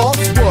fell off.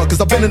 What?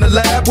 Cause I've been in the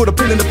lab with a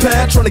pen in the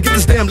pad trying to get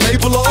this damn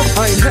label off.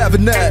 I ain't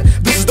having that.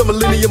 This is the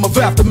millennium of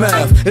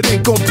aftermath. It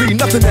ain't gonna be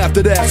nothing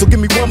after that. So give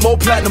me one more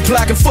platinum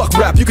plaque and fuck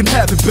rap, you can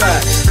have it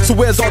back. So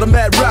where's all the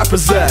mad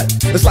rappers at?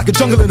 It's like a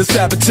jungle in this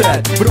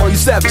habitat. But all you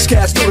savage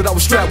cats know that I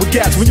was strapped with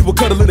gas when you were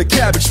cuddling a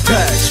cabbage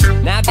patch.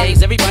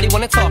 Nowadays, everybody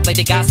wanna talk like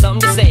they got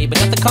something to say, but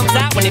nothing comes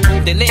out when they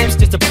move their lips.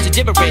 Just a bunch of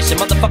gibberish, and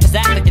motherfuckers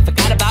act like they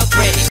forgot about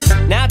Dre.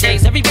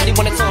 Nowadays, everybody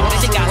wanna talk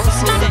like they got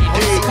something to say, but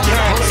nothing comes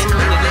out when they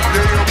move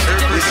their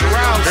lips.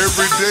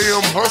 Every day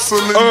I'm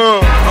hustling.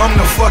 I'm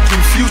the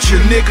fucking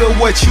future, nigga.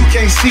 What, you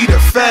can't see the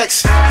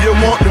facts? You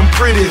want them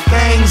pretty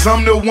things,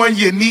 I'm the one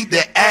you need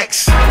to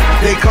axe.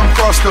 They come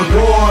cross the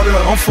border,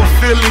 I'm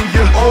fulfilling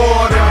your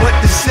order. But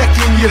the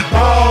second you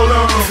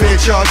order, fair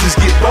charges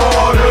get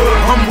order.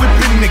 I'm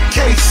whipping the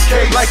case,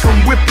 like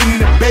I'm whipping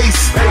the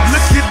bass.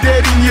 Look your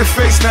dead in your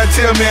face, now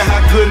tell me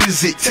how good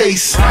does it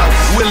taste?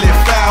 Willie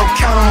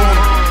Falcone,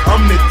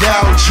 I'm the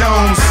Dow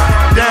Jones.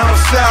 Down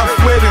south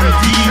where them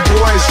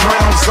D-boys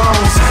round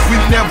zones. We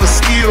never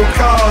steal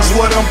cars,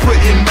 what I'm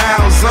putting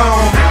miles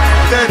on.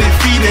 30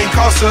 feet ain't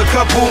cost a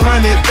couple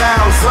 $100,000.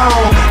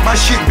 My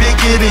shit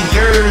bigger than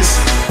yours.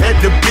 At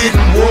the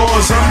bidding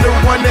wars, I'm the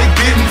one they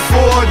bidding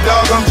for,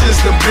 dog. I'm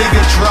just a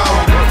bigger draw.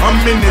 I'm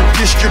in the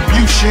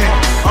distribution,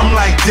 I'm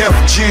like Def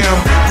Jam.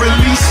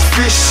 Release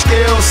fish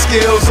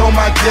scales on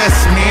my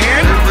desk,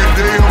 man. Every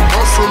day I'm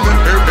hustling,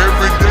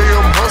 every day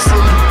I'm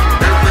hustling.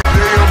 Every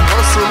day I'm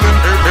hustling,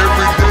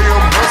 every day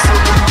I'm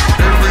hustling.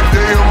 Every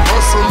day I'm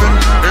hustling,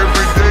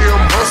 every day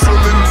I'm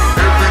hustling.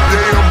 Every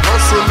day I'm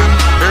hustling,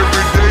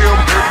 every day I'm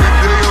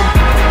hustling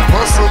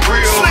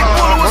real hard.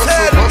 Hustle real hard.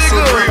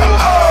 Hustle real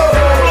hard.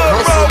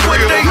 Hustle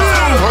real hard.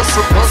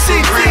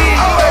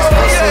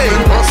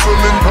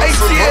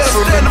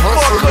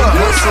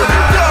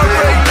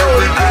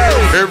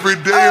 Every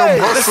day I'm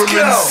hustling.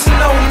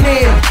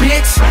 Snowman,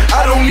 bitch.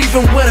 I don't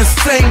even wear the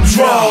same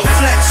draw.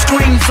 Flat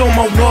screens on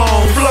my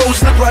wall. Flows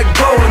look like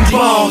bowling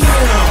balls.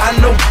 I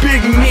know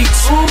big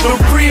meats, the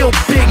real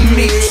big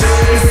meats.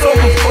 It's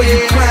over for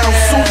you clowns.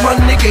 Soon my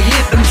nigga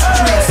hit them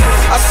streets.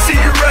 I see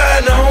you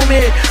riding,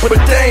 homie, but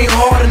they ain't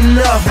hard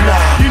enough. Nah,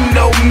 you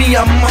know me,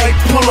 I might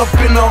pull up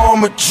in the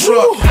armored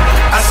truck.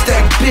 I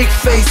stack big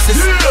faces,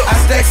 I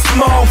stack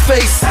small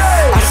faces,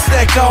 I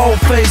stack all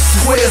faces,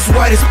 squares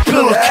white as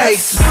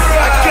pillowcases.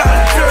 I got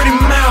a dirty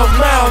mouth,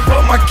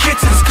 but my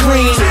kitchen's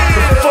clean.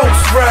 The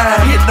folks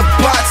ride, hit the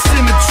box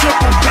in the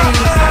triple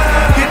beam.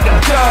 Hit the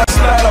Dodge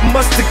slide, I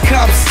must've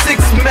copped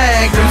 6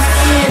 magnums.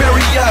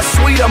 Marriott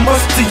suite, I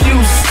must've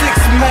used 6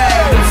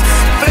 magnums.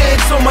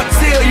 Feds on my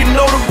tail, you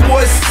know the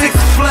boys 6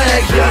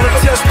 Flags. Yellow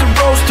test the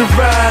roaster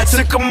ride,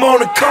 took 'em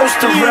on a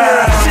coaster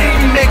ride.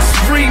 G-Mix,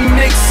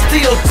 remix,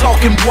 still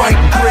talking white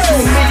bricks. 2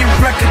 million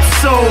records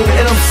sold,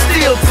 and I'm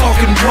still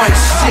talking white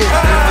shit.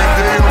 Every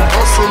day I'm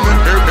hustling,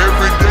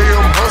 every day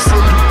I'm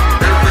hustling.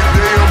 Every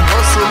day I'm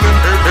hustling,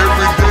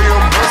 every day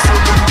I'm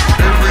hustling.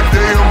 Every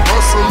day I'm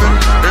hustling,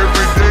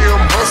 every day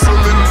I'm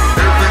hustling.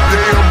 Every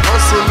day I'm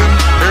hustling,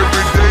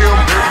 every day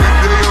I'm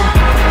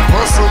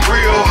hustling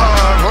real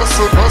hard,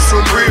 hustle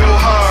real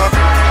hard,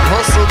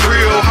 hustle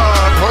real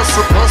hard,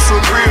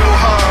 hustle real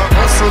hard,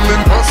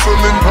 hustling.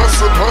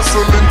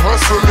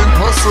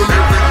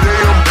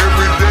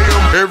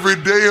 Every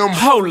day I'm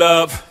hold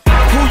up.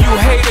 Who you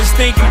haters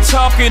think you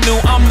talking to?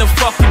 I'm the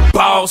fucking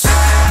boss.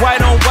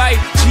 White on white,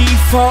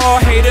 G4,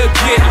 hater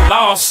get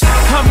lost.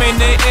 I'm in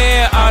the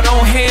air, I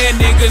don't hear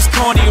niggas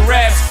corny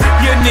raps.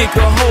 Your nigga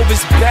Hov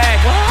is back,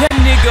 that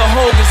nigga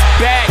Hov is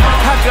back.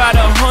 I got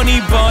a honey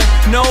bun,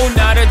 no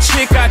not a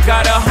chick, I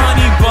got a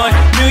honey bun.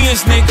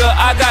 Millions nigga,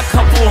 I got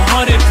couple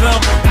hundred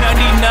them.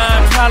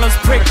 99 problems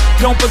prick,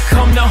 don't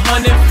become the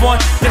 101.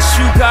 Unless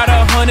you got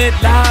 100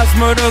 lives,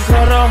 murder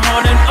got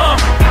 100.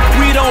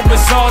 We don't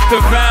resort to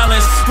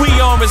violence, we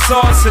on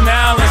resorts and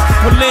islands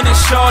with linen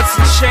shorts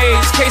and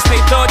shades, case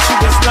they thought you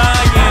was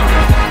lying.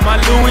 My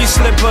Louis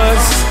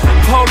slippers,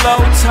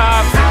 polo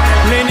top,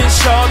 linen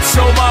shorts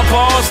so my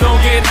balls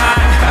don't get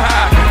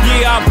hot.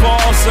 Yeah, I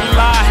balls a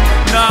lot,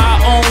 nah,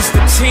 I owns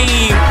the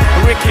team.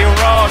 Ricky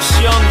Ross,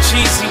 Young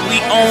Jeezy,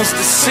 we owns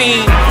the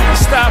scene.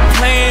 Stop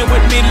playing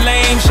with me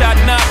lame, shot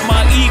not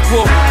my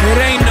equal. It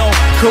ain't no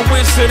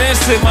coincidence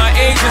that my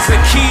age is a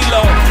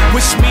kilo,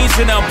 which means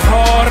that I'm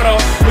Poro,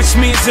 which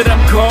means that I'm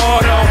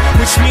Gordo,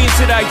 which means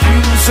that I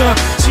use her.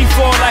 She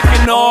fall like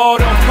an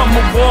auto, I'm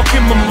a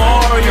walking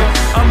memorial.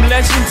 I'm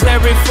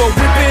legendary for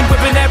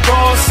whipping that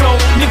raw soul.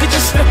 Nigga,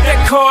 just let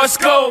that cars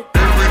go.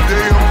 every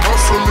day I'm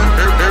hustling,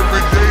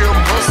 every day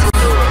I'm hustling,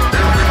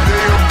 every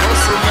day I'm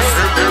hustling,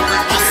 every day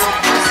I'm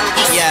hustling.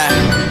 Yeah.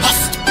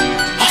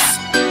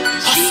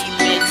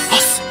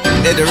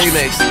 Did the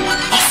remix.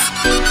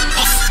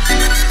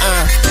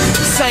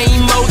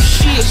 Same old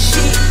shit,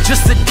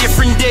 just a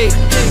different day.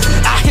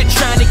 Out here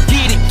trying to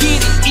get it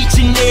each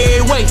and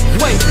every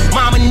way.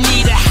 Mama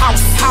need a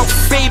house,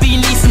 baby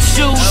need some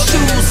shoes.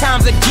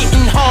 Times are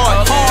getting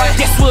hard.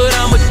 Guess what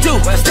I'ma do?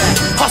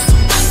 Hustle,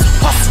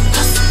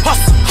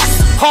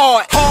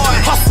 hard,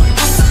 hustle,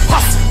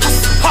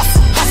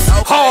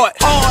 hard,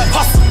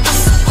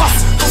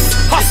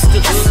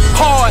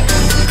 hard.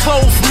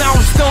 Closed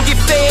mouths don't get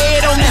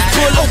fed on this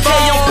boulevard.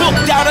 Okay, I'm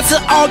booked out until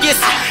August.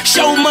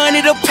 Show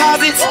money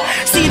deposits.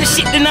 See the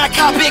shit that I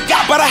cop it.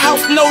 Got by the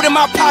house note in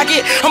my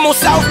pocket. I'm on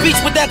South Beach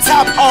with that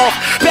top off.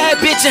 Bad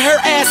bitch and her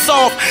ass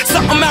off.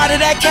 Something out of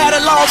that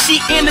catalog.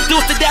 She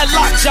introduced to that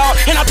lockjaw.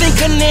 And I think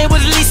her name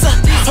was Lisa.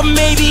 Or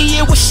maybe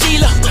it was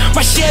Sheila.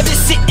 My Chevy's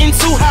sitting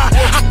too high.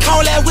 I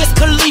call that Wiz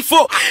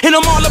Khalifa. And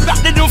I'm all about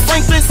the them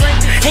Franklins.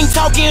 Ain't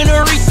talking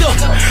Aretha.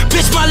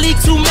 Bitch, my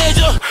league too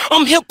major.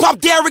 I'm hip-hop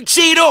Derek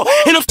Jeter.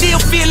 And I'm still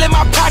feeling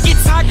my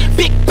pockets.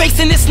 Big bass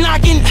and it's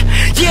knocking.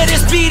 Yeah,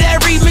 this be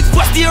that remix.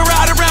 But still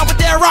ride around with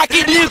that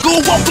rocket,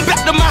 nigga. Welcome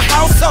back to my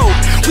household.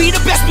 We the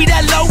best, be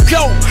that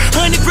logo.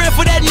 100 grand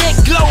for that neck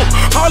glow.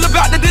 All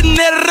about the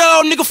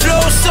dinero, nigga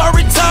flow so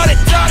retarded.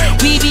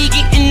 We be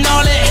getting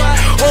all that.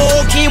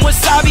 Oh, Kim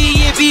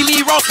Wasabi and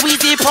Billy Ross, we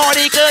did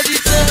party cause it's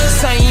the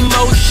same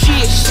old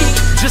shit.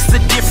 Just a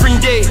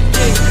different day.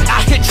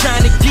 Out here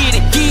trying to get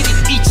it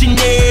each and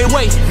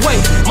every way.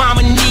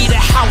 Mama need a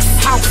house,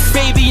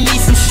 baby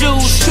need some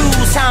shoes.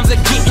 Times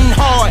are getting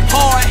hard.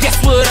 Guess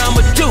what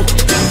I'ma do?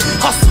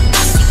 Hustle,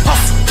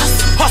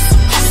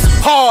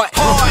 hard,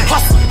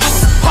 hustle.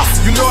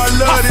 You know I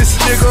love this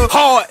nigga.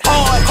 Hard,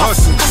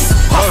 hustle.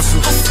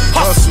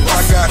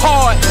 I got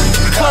hard.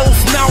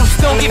 Closed mouths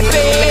don't get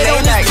fed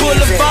on this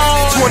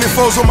boulevard.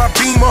 24s on my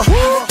Beamer.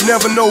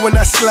 Never know when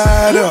I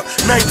slide up.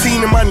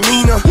 19 in my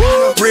Nina.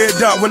 Red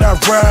dot when I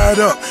ride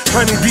up.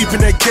 100 deep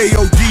in that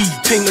KOD.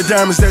 King of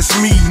diamonds, that's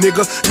me,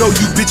 nigga. No,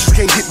 you bitches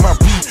can't hit my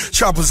beat.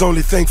 Choppers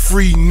only think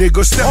free,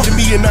 nigga. Step to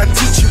me and I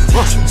teach you.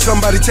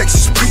 Somebody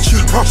Texas preacher.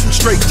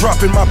 Straight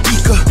dropping my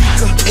beaker.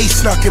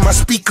 Ace knocking my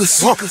speakers.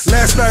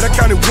 Last night I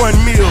counted 1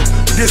 meal.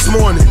 This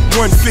morning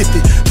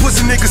 150.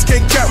 Pussy niggas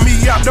can't count me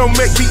out. Don't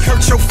make me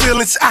hurt your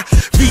feelings. I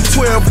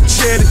V12 a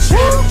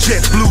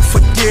Jet blue,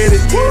 forget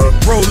it.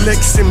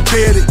 Rolex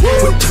embedded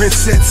with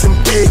princess and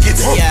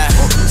baguettes.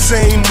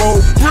 Same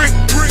old brick.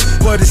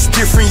 but it's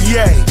different,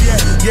 yeah.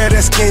 Yeah,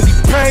 that's candy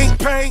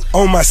paint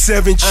on my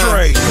 7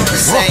 tray.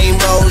 Same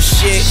old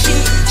shit,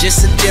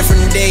 just a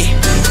different day.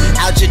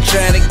 Out here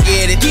trying to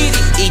get it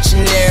each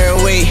and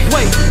every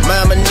way.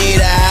 Mama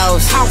need a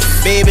house,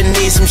 baby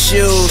need some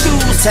shoes.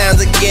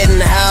 Times are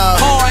getting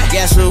hard.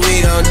 Guess what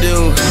we gon'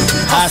 do?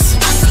 Hustle,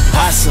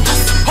 hustle,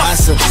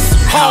 hustle,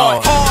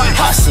 hard.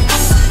 Hustle,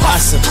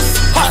 hustle,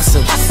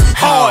 hustle,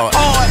 hard.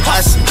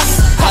 Hustle,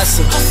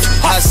 hustle,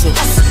 hustle,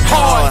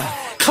 hard.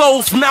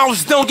 Closed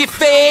mouths don't get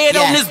fed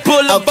on this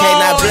boulevard. Okay,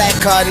 now black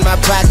card in my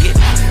pocket,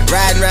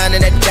 riding around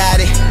in that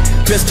Gotti.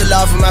 Pistol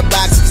off in my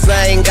box, cause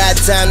I ain't got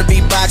time to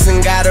be boxing.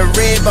 Got a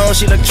red bone,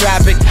 she look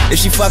tropic. If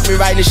she fuck me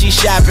right, then she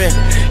shopping.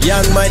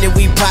 Young money,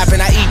 we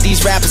poppin'. I eat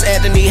these rappers,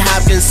 Anthony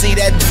Hopkins. See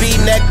that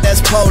V-neck, that's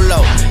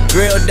polo.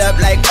 Grilled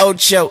up like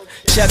Ocho.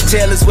 Chuck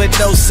Taylors with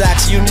no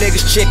socks. You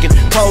niggas chicken,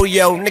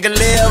 pollo. Nigga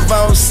live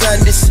on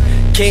Sundays.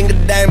 King of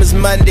Diamonds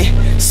Monday.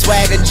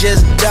 Swagger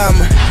just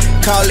dumber.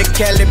 Call it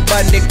Kelly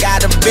Bundy.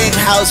 Got a big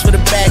house with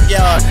a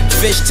backyard.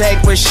 Fish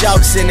tank with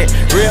sharks in it.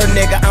 Real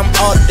nigga, I'm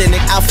authentic.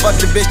 I fuck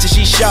the bitch till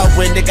she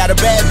sharp-winded. Got a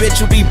bad bitch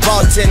who be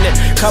bartending.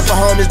 Couple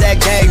homies that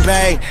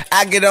gangbang.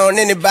 I get on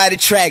anybody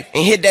track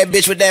and hit that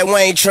bitch with that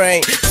Wayne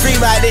train. Free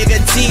my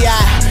nigga T.I.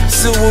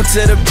 Suwu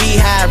to the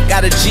Beehive.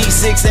 Got a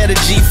G6 and a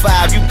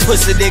G5. You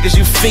pussy niggas,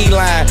 you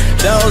feline.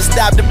 Don't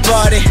stop the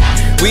party.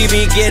 We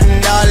be getting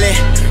all it.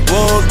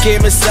 Whoa,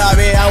 Kim is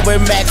sorry. I'm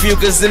with Mac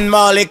Fucus and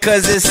Marley,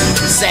 cause it's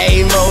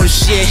same old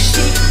shit,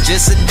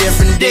 just a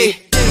different day.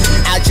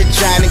 Out here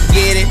trying to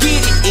get it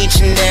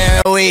each and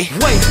every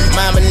way.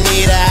 Mama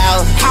need a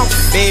house,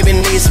 baby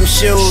need some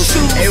shoes.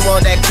 They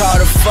want that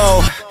Carter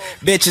 4,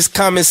 bitches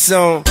coming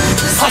soon.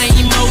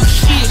 Same old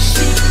shit,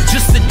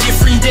 just a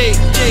different day.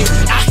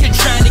 Out here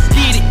trying to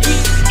get it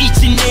each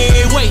and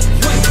every way.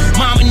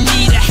 Mama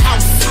need a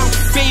house,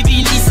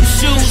 baby need some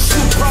shoes.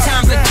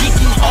 Times are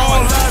getting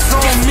hard. All eyes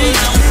on me.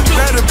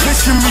 Better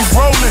picture me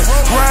rolling,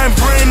 riding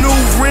brand new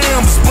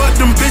rims, but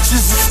them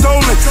bitches are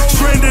stolen.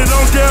 Stranded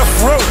on death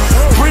row.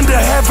 Brenda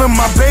having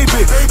my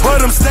baby,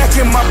 but I'm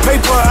stacking my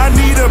paper. I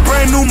need a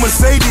brand new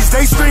Mercedes.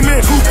 They screaming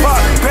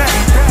Tupac back,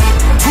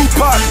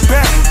 Tupac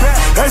back.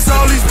 That's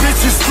all these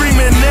bitches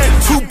screaming that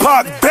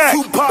Tupac back.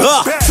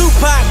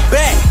 Tupac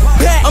back.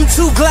 I'm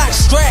 2 Glock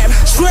strapped.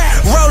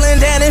 Rolling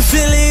down in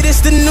Philly,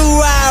 this the new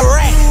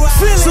Iraq.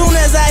 Soon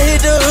as I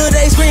hit the hood,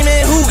 they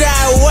screaming who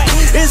got what?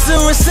 It's a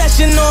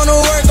recession on the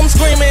work, I'm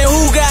screaming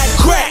who got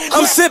crack.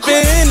 I'm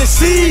sipping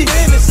Hennessy,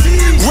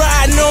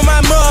 riding on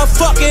my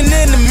motherfucking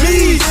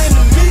enemies.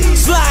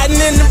 Sliding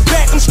in the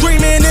back, I'm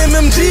screaming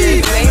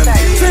MMG.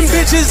 10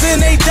 bitches in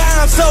they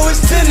dime, so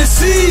it's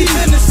Tennessee.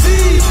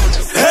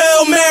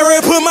 Hail Mary,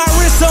 put my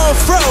wrist on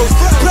froze.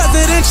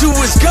 Presidential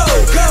is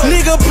gold.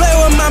 Nigga play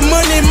with my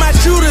money, my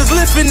shooters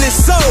lifting his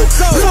soul.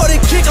 40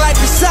 kick like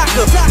a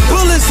soccer,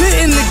 bullets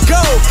hitting the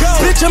goal.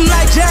 Bitch, I'm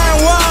like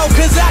John Wall,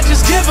 cause I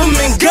just give them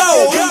and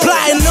go.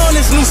 Plotting on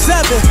this new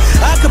 7,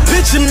 I could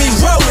picture me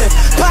rolling.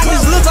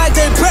 Pockets look like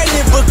they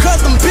pregnant because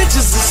them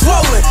bitches are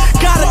swollen.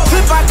 Got a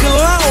clip I can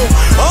loan,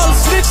 all the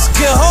snitches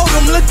can hold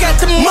them. Look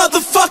at the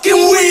motherfucking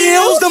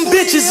wheels, them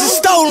bitches are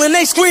stolen.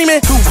 They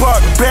screaming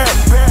Tupac back,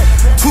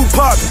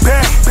 Tupac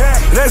back.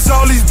 That's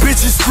all these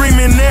bitches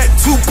screaming that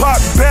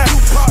Tupac back.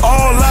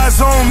 All eyes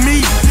on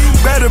me.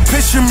 Better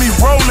picture me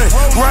rolling,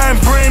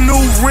 riding brand new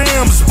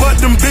rims, but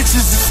them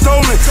bitches are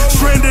stolen.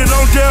 Stranded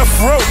on death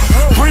row.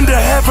 Brenda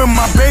having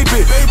my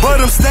baby, but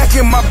I'm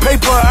stacking my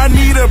paper. I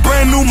need a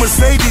brand new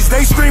Mercedes.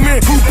 They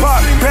screaming Tupac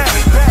back,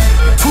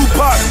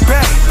 Tupac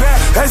back.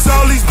 That's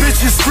all these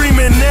bitches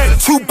screaming that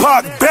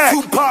Tupac back.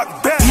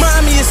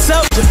 Mommy is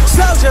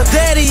soldier,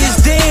 daddy is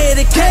dead.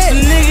 To catch a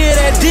nigga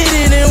that did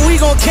it, and we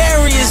gon'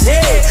 carry his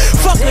head.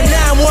 Fuck the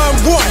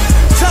 911,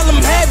 tell him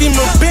have him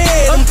a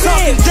bed. I'm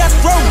talking death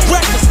row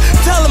breakfast,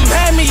 tell him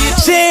hand me your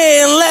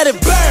chair and let it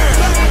burn.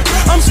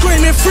 I'm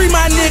screaming free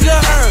my nigga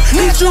Earn.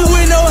 Need you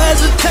with no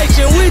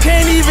hesitation, we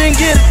can't even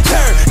get a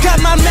turn.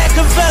 Got my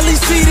Machiavelli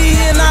CD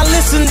and I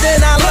listen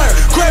then I learn.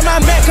 Grab my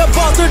Mac up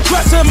off the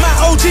dresser, my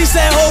OG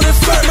said hold it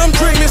firm. I'm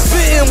dreaming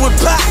spitting with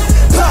pop,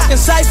 talking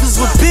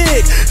ciphers with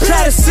big.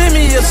 Try to send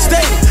me a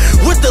state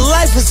with the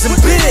lifers in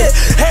bed.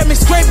 Had me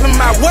scraping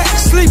my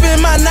wax,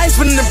 sleeping my knife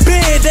in the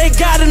bed. They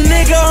got a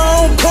nigga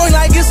on point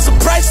like it's a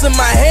price in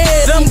my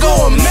head. I'm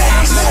going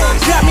max,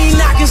 got me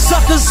knocking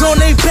suckers on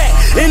they back.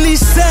 In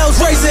these cells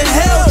raising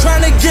hell,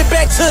 trying to get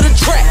back to the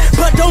track.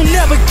 But don't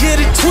never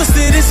get it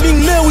twisted, it's me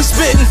Mill, we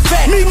spitting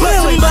fat. But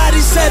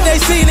somebody said they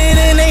seen it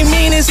and they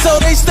mean it, so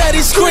they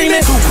steady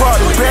screaming Tupac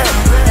back,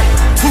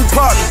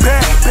 Tupac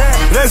back.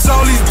 That's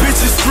all these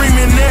bitches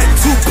screaming that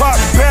Tupac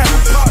back.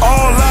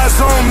 All eyes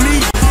on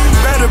me.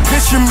 Better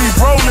picture me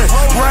rolling,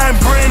 riding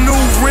brand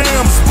new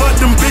rims, but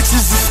them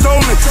bitches are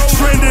stolen.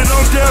 Stranded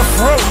on death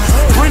row.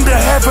 Brenda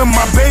having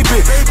my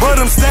baby, but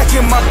I'm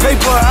stacking my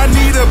paper. I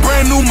need a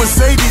brand new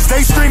Mercedes.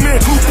 They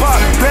screaming Tupac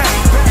back,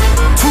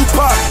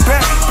 Tupac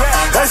back.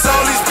 That's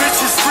all these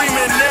bitches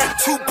screaming that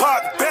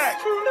Tupac back.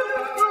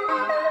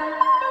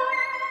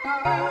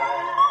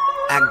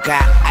 I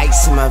got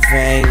ice in my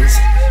veins,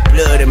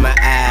 blood in my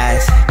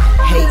eyes,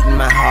 hate in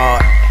my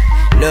heart,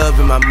 love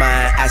my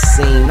mind, I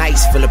seen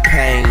nights full of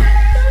pain.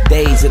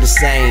 Days are the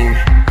same.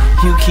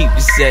 You keep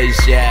the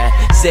sunshine,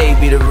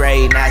 save me the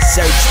rain. I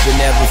search but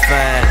never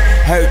find,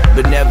 hurt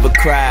but never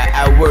cry.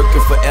 I work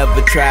and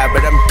forever try,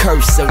 but I'm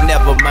cursed, so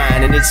never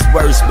mind. And it's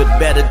worse, but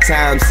better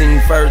times seem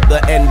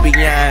further and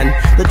beyond.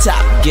 The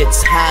top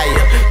gets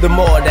higher, the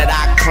more that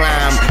I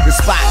climb. The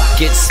spot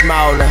gets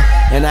smaller,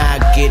 and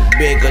I get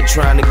bigger.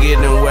 Trying to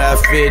get in where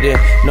I fit in.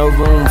 No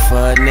room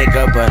for a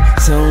nigga, but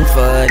soon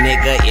for a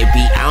nigga it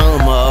be on,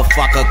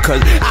 motherfucker.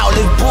 Cause all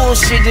this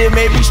bullshit that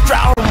made me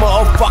strong,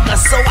 motherfucker.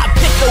 So I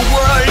pick the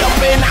world up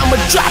and I'ma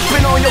drop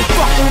it on your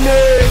fucking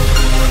head.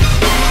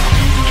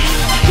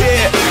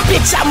 Yeah,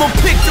 bitch, I'ma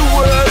pick the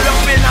world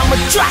up and I'ma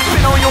drop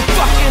it on your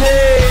fucking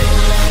head.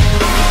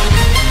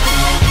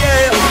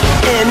 Yeah,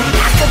 and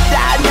I could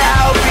die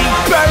now,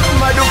 rebirth,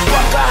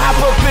 motherfucker.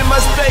 Hop up in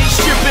my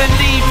spaceship and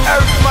leave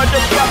Earth,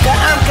 motherfucker.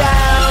 I'm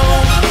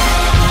gone,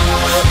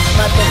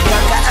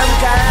 motherfucker. I'm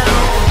gone.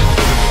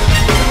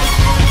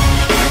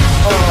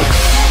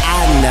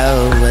 I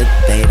know what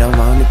they don't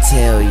wanna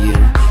tell you.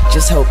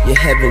 Just hope you're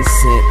heaven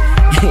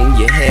sent and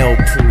you're hell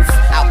proof.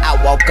 I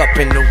woke up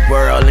in the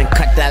world and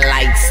cut the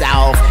lights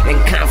off, and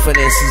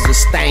confidence is a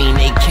stain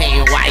they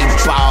can't wipe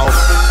off.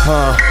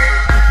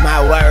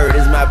 My word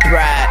is my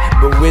pride,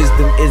 but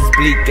wisdom is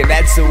bleak, and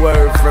that's a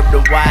word from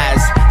the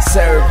wise.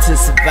 Serve to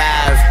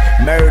survive,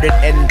 murdered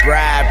and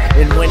bribed.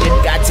 And when it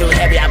got too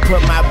heavy, I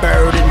put my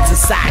burdens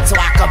aside so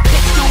I could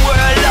pick the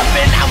world up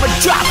and I'ma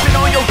drop it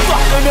on your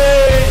fucking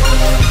head.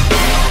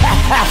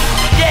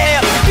 Yeah,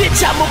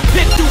 bitch, I'ma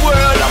pick the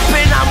world up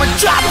and I'ma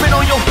drop it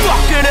on your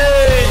fucking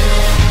head.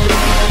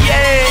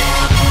 Yeah,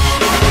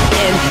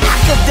 and I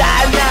could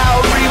die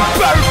now,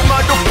 rebirth,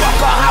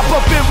 motherfucker. Hop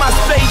up in my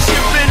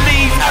spaceship and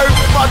leave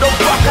Earth,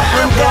 motherfucker.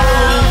 I'm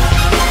gone,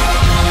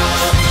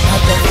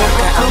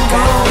 motherfucker. I'm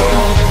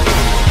gone.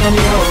 I'm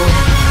gone.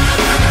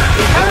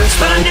 It hurts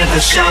but I never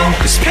show,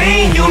 this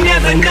pain you'll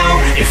never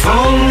know. If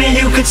only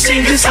you could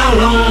see just how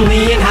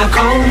lonely and how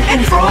cold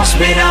and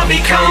frostbite I'll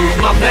become.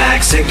 My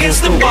back's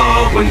against the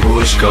wall when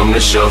push come to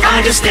shove.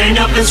 I just stand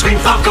up and scream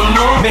fuck 'em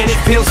all. Man, it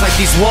feels like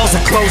these walls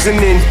are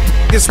closing in.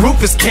 This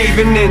roof is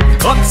caving in.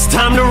 Up, it's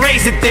time to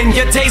raise it then.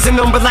 Your days are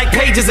numbered like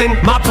pages in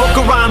my book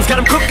of rhymes. Got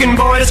 'em cooking,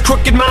 boy, this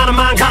crooked mind of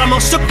mine. Got 'em all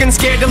shook and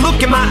scared to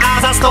look in my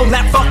eyes. I stole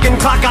that fucking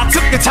clock, I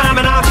took the time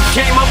and I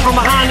came up from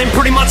behind and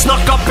pretty much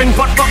snuck up and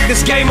fuck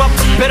this game up.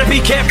 Better be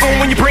careful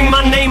when you bring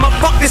my name up.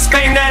 Fuck this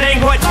fame, that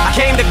ain't what I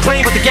came to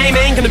claim. But the game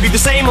ain't gonna be the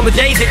same on the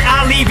days that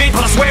I leave it.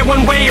 But I swear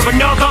one way or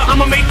another,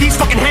 I'ma make these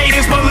fucking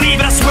haters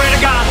believe it. I swear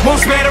to God, won't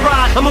spare to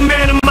ride. I'm a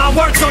man of my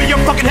word, so your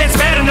fucking head's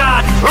better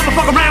not. I'ma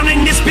fuck around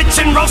in this bitch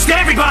and roast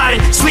everybody.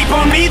 Sleep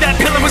on me, that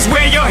pillow is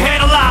where your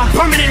head alive.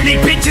 Permanently,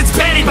 bitch, it's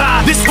Betty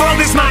Bob. This world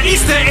is my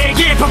Easter egg,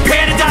 yeah,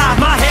 prepare to die.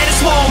 My head is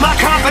swole, my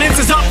confidence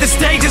is up. The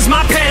stage is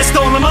my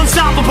pedestal, I'm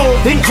unstoppable,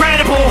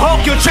 incredible.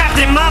 Hulk, you're trapped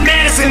in my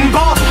medicine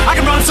ball. I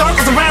can run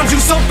circles around you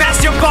so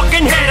fast your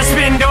fucking head is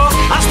spin, dog.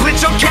 I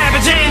split your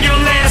cabbage and your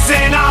lettuce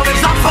and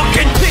olives. I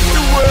fucking pick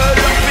the world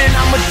up and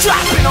I'ma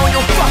drop it on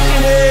your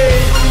fucking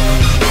head.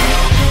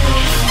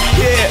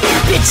 Yeah,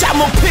 bitch,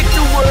 I'ma pick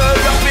the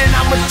world up and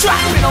I'ma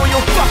drop it on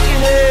your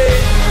fucking head.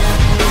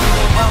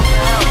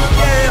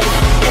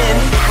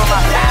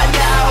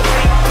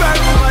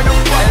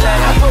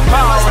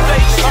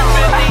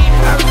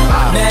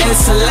 Now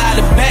it's a lot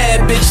of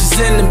bad bitches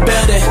in the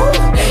building.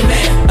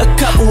 Amen. A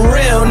couple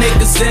real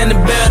niggas in the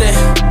building.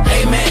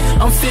 Amen.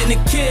 I'm finna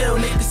kill.